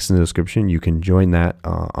 There are links in the description. You can join that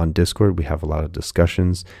on Discord. We have a lot of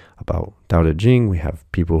discussions about Dao De Jing. We have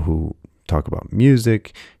people who talk about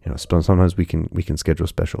music. Sometimes we can schedule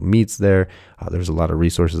special meets there. There's a lot of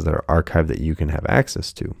resources that are archived that you can have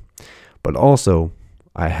access to. But also,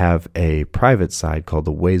 I have a private side called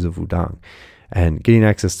the Ways of Wudang. And getting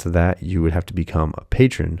access to that, you would have to become a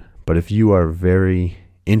patron. But if you are very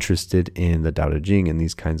interested in the Dao De Jing and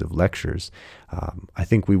these kinds of lectures, I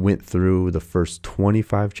think we went through the first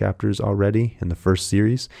 25 chapters already in the first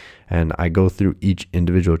series, and I go through each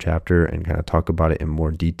individual chapter and kind of talk about it in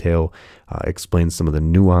more detail, explain some of the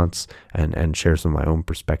nuance, and share some of my own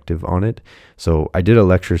perspective on it. So I did a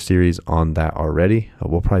lecture series on that already.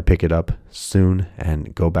 We'll probably pick it up soon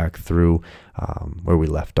and go back through where we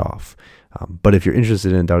left off. But if you're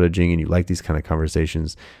interested in Dao De Jing and you like these kind of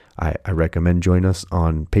conversations, I recommend join us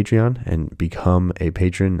on Patreon and become a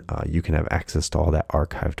patron. You can have access to all that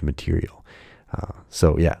archived material.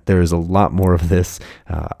 So yeah, there is a lot more of this.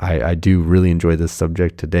 I do really enjoy this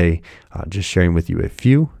subject today, just sharing with you a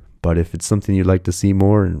few. But if it's something you'd like to see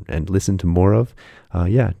more and listen to more of,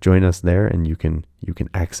 yeah, join us there and you can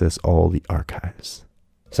access all the archives.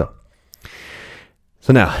 So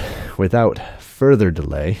now, without further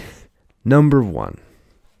delay, number one.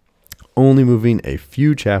 Only moving a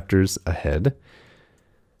few chapters ahead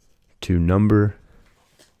to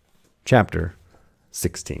chapter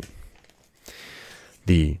 16.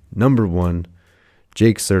 The number one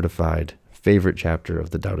Jake certified favorite chapter of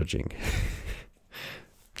the Dao De Jing.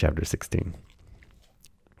 Chapter 16.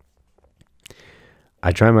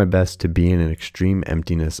 I try my best to be in an extreme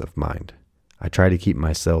emptiness of mind. I try to keep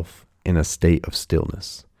myself in a state of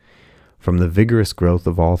stillness. From the vigorous growth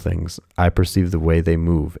of all things, I perceive the way they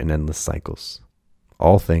move in endless cycles.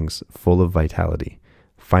 All things, full of vitality,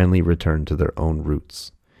 finally return to their own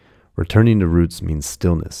roots. Returning to roots means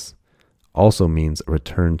stillness, also means a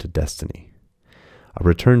return to destiny. A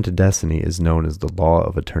return to destiny is known as the law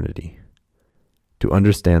of eternity. To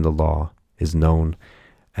understand the law is known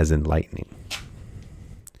as enlightening.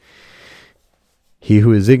 He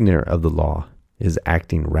who is ignorant of the law is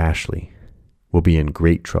acting rashly, will be in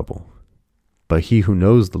great trouble. But he who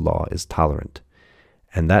knows the law is tolerant,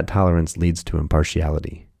 and that tolerance leads to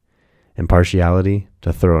impartiality. Impartiality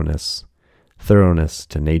to thoroughness, thoroughness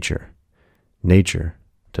to nature, nature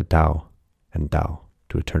to Tao, and Tao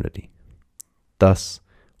to eternity. Thus,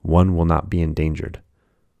 one will not be endangered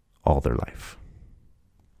all their life.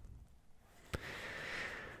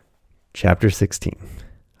 Chapter 16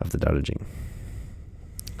 of the Dao De Jing.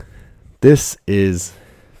 This is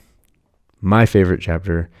my favorite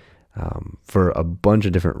chapter. For a bunch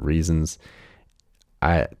of different reasons.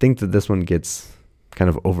 I think that this one gets kind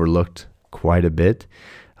of overlooked quite a bit.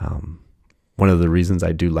 One of the reasons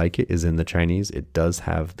I do like it is in the Chinese, it does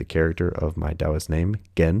have the character of my Taoist name,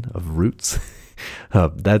 Gen, of roots.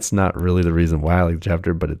 That's not really the reason why I like the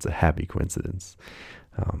chapter, but it's a happy coincidence.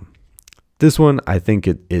 This one, I think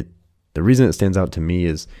the reason it stands out to me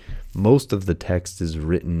is most of the text is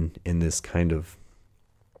written in this kind of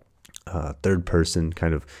third person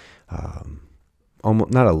kind of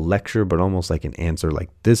almost not a lecture, but almost like an answer, like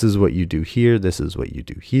this is what you do here, this is what you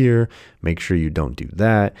do here, make sure you don't do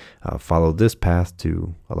that, follow this path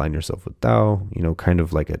to align yourself with Tao, kind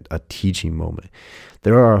of like a teaching moment.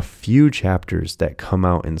 There are a few chapters that come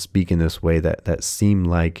out and speak in this way that seem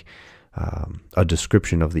like a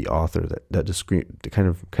description of the author, that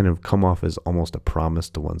kind of come off as almost a promise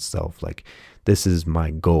to oneself, like this is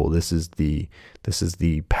my goal, this is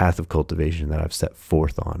the path of cultivation that I've set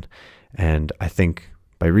forth on. And I think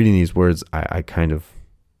by reading these words, I kind of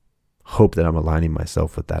hope that I'm aligning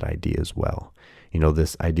myself with that idea as well.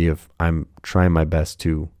 This idea of I'm trying my best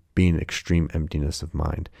to be in extreme emptiness of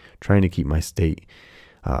mind, trying to keep myself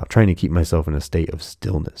in a state of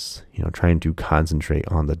stillness, trying to concentrate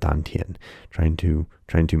on the Dantian, trying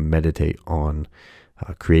to meditate on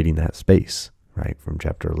creating that space, right, from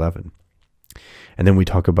chapter 11. And then we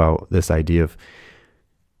talk about this idea of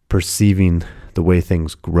perceiving the way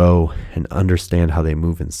things grow and understand how they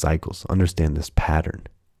move in cycles, understand this pattern,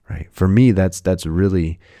 right? For me, that's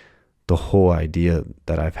really the whole idea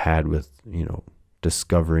that I've had with,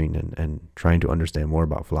 discovering and trying to understand more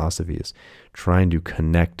about philosophy is trying to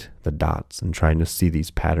connect the dots and trying to see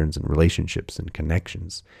these patterns and relationships and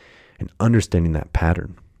connections and understanding that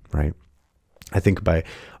pattern, right? I think by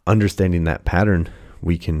understanding that pattern,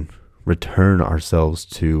 we can return ourselves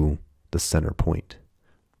to the center point,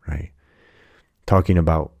 right? Talking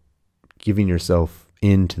about giving yourself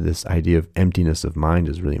into this idea of emptiness of mind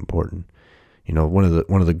is really important. You know, one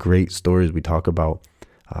of the great stories we talk about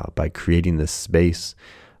by creating this space,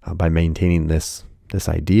 by maintaining this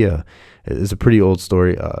idea, is a pretty old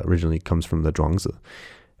story. Originally comes from the Zhuangzi,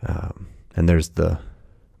 and there's the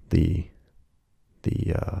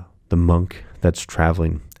monk that's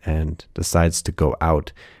traveling and decides to go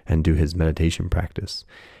out and do his meditation practice,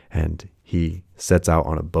 and he sets out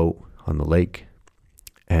on a boat on the lake,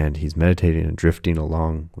 and he's meditating and drifting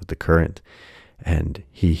along with the current, and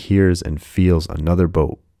he hears and feels another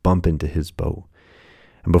boat bump into his boat.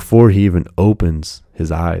 And before he even opens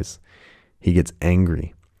his eyes, he gets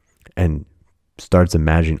angry and starts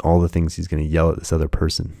imagining all the things he's going to yell at this other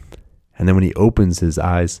person. And then when he opens his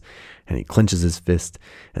eyes and he clenches his fist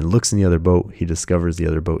and looks in the other boat, he discovers the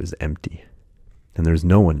other boat is empty and there's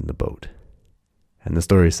no one in the boat. And the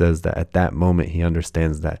story says that at that moment he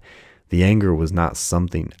understands that the anger was not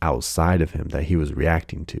something outside of him that he was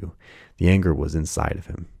reacting to. The anger was inside of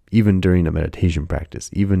him. Even during a meditation practice,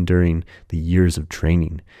 even during the years of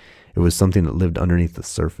training, it was something that lived underneath the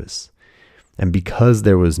surface. And because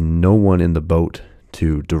there was no one in the boat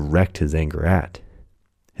to direct his anger at,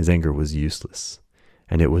 his anger was useless,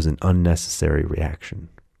 and it was an unnecessary reaction.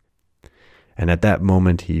 And at that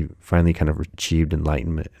moment, he finally kind of achieved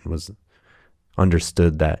enlightenment and was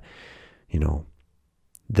understood that, you know,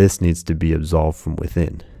 this needs to be absolved from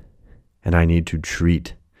within, and I need to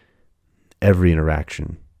treat every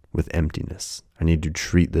interaction with emptiness. I need to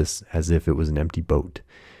treat this as if it was an empty boat.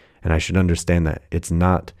 And I should understand that it's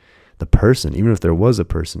not the person, even if there was a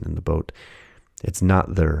person in the boat, it's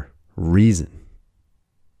not their reason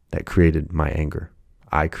that created my anger.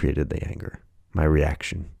 I created the anger, my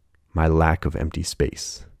reaction, my lack of empty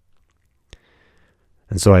space.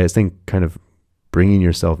 And so I think kind of bringing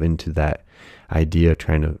yourself into that idea,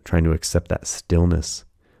 trying to accept that stillness,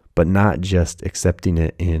 but not just accepting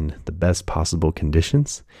it in the best possible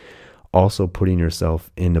conditions, also putting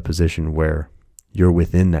yourself in a position where you're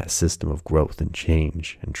within that system of growth and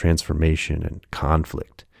change and transformation and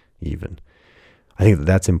conflict even. I think that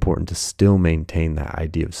that's important to still maintain that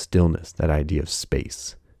idea of stillness, that idea of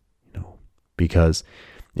space, you know, because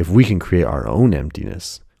if we can create our own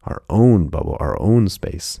emptiness, our own bubble, our own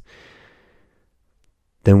space,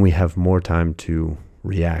 then we have more time to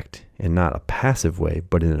react in not a passive way,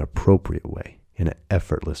 but in an appropriate way, in an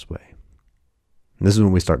effortless way. And this is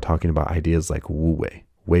when we start talking about ideas like Wu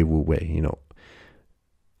Wei, you know,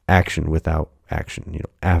 action without action, you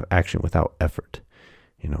know, action without effort,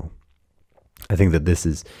 you know. I think that this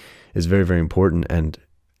is very, very important. And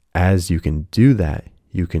as you can do that,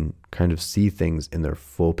 you can kind of see things in their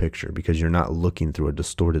full picture because you're not looking through a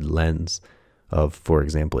distorted lens of, for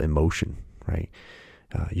example, emotion, right?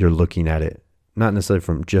 You're looking at it not necessarily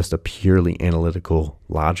from just a purely analytical,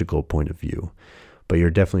 logical point of view, but you're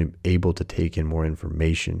definitely able to take in more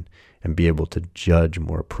information and be able to judge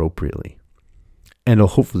more appropriately. And you'll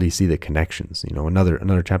hopefully see the connections. You know,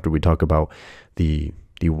 another chapter we talk about the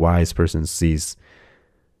wise person sees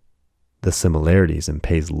the similarities and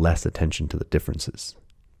pays less attention to the differences.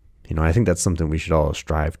 You know, I think that's something we should all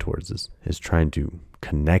strive towards is trying to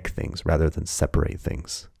connect things rather than separate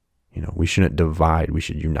things. You know, we shouldn't divide, we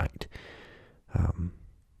should unite.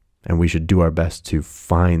 And we should do our best to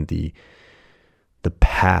find the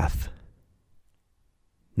path,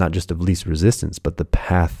 not just of least resistance, but the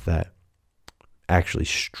path that actually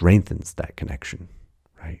strengthens that connection,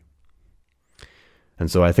 right? And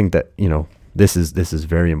so I think that, you know, this is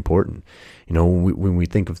very important. You know, when we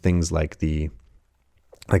think of things like the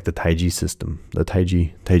Taiji system, the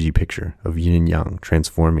Taiji picture of yin and yang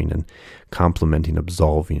transforming and complementing,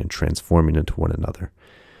 absolving and transforming into one another.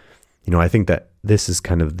 You know, I think that this is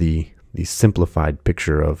kind of the simplified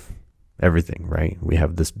picture of everything, right? We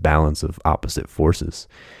have this balance of opposite forces,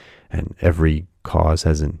 and every cause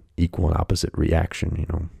has an equal and opposite reaction, you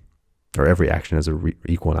know, or every action has a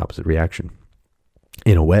equal and opposite reaction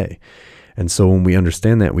in a way. And so when we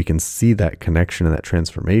understand that, we can see that connection and that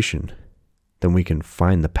transformation, then we can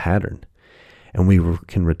find the pattern and we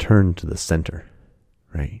can return to the center,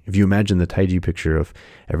 right? If you imagine the Taiji picture of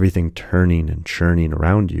everything turning and churning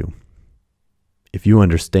around you, if you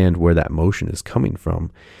understand where that motion is coming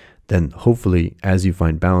from, then hopefully as you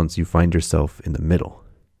find balance, you find yourself in the middle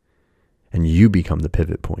and you become the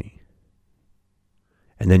pivot point.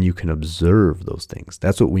 And then you can observe those things.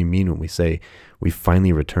 That's what we mean when we say we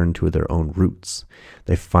finally return to their own roots.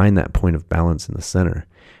 They find that point of balance in the center,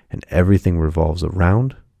 and everything revolves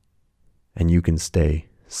around, and you can stay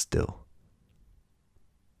still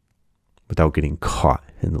without getting caught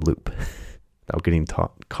in the loop, without getting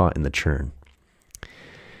caught in the churn.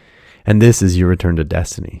 And this is your return to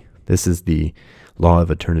destiny. This is the law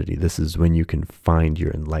of eternity. This is when you can find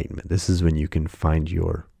your enlightenment. This is when you can find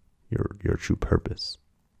your true purpose.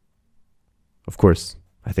 Of course,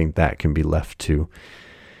 I think that can be left to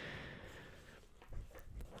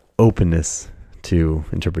openness to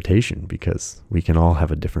interpretation, because we can all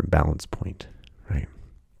have a different balance point, right?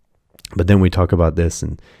 But then we talk about this,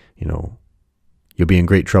 and you'll be in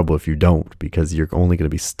great trouble if you don't, because you're only going to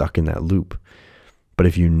be stuck in that loop. But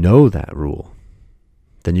if you know that rule,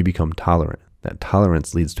 then you become tolerant. That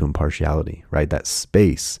tolerance leads to impartiality, right? That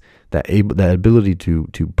space, that ability to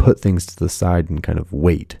put things to the side and kind of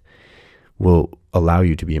wait, will allow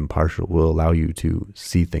you to be impartial, will allow you to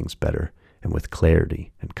see things better and with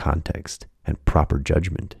clarity and context and proper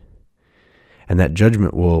judgment. And that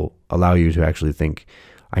judgment will allow you to actually think,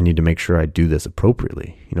 I need to make sure I do this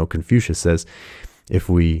appropriately. Confucius says, if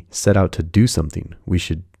we set out to do something, we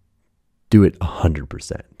should do it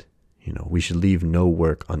 100%. We should leave no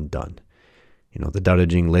work undone. The Dao De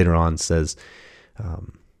Jing later on says,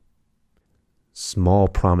 small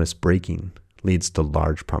promise breaking leads to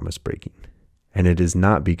large promise breaking. And it is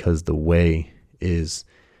not because the way is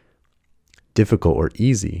difficult or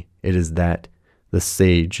easy. It is that the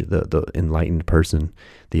sage, the enlightened person,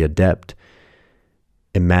 the adept,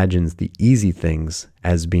 imagines the easy things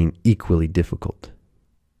as being equally difficult.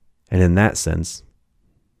 And in that sense,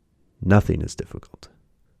 nothing is difficult,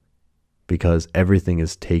 because everything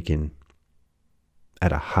is taken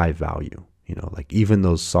at a high value. Like even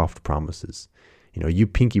those soft promises, you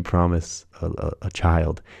pinky promise a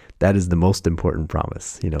child, that is the most important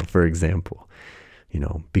promise, for example,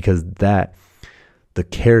 because the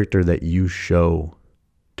character that you show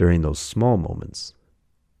during those small moments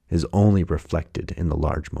is only reflected in the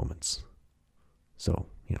large moments. So,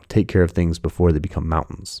 take care of things before they become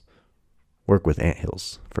mountains. Work with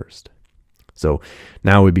anthills first. So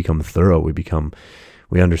now we become thorough.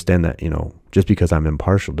 We understand that, just because I'm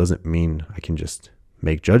impartial doesn't mean I can just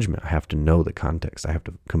make judgment. I have to know the context. I have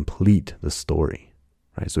to complete the story,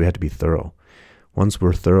 right? So we have to be thorough. Once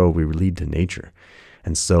we're thorough, we lead to nature.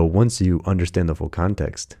 And so once you understand the full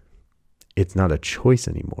context, it's not a choice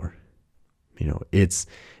anymore.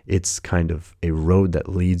 It's kind of a road that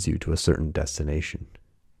leads you to a certain destination.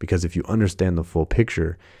 Because if you understand the full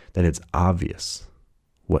picture, then it's obvious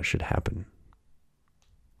what should happen.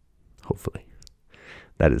 Hopefully.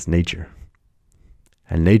 That is nature.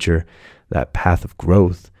 And nature, that path of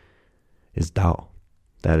growth, is Tao.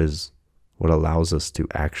 That is what allows us to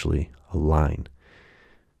actually align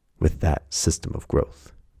with that system of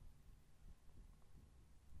growth.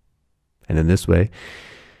 And in this way,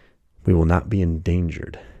 we will not be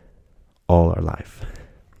endangered all our life.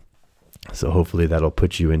 So hopefully that'll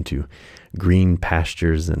put you into green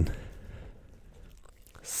pastures and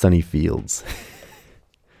sunny fields.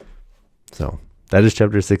 So that is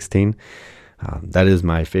chapter 16. That is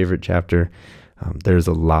my favorite chapter. There's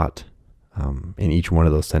a lot in each one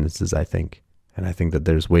of those sentences, I think. And I think that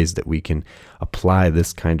there's ways that we can apply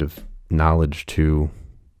this kind of knowledge to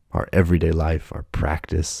our everyday life, our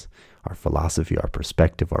practice, our philosophy, our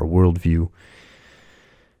perspective, our worldview.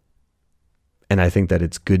 And I think that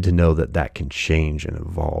it's good to know that that can change and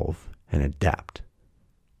evolve and adapt.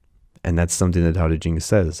 And that's something that Dao De Jing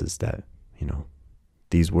says, is that,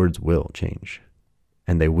 these words will change.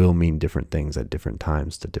 And they will mean different things at different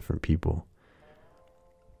times to different people.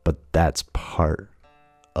 But that's part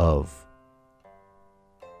of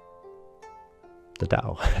the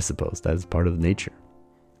Tao, I suppose. That is part of nature.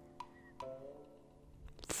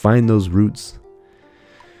 Find those roots,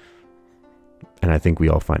 and I think we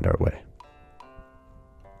all find our way.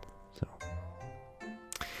 So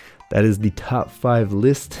that is the top 5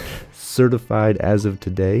 list, certified as of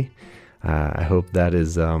today. I hope that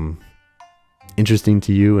is interesting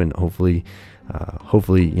to you, and hopefully,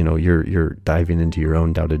 you're diving into your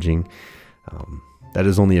own Dao De Jing. That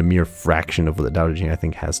is only a mere fraction of what the Dao De Jing, I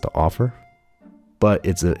think, has to offer, but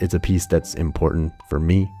it's a piece that's important for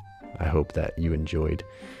me. I hope that you enjoyed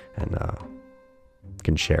and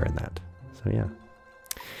can share in that. So yeah,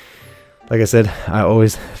 like I said, I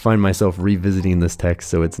always find myself revisiting this text,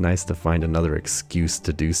 so it's nice to find another excuse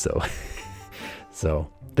to do so. So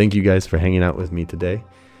thank you guys for hanging out with me today.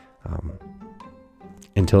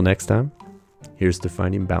 Until next time, here's to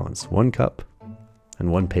finding balance, one cup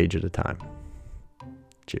and one page at a time.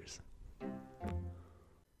 Cheers.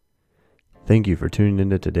 Thank you for tuning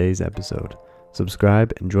into today's episode.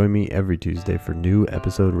 Subscribe and join me every Tuesday for new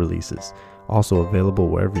episode releases, also available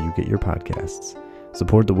wherever you get your podcasts.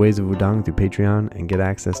 Support the Ways of Wudang through Patreon and get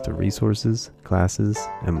access to resources, classes,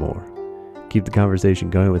 and more. Keep the conversation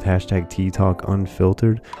going with hashtag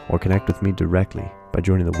Talks-Unfiltered or connect with me directly by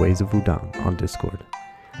joining the Ways of Wudang on Discord.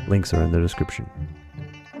 Links are in the description.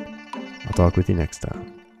 I'll talk with you next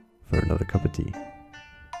time for another cup of tea.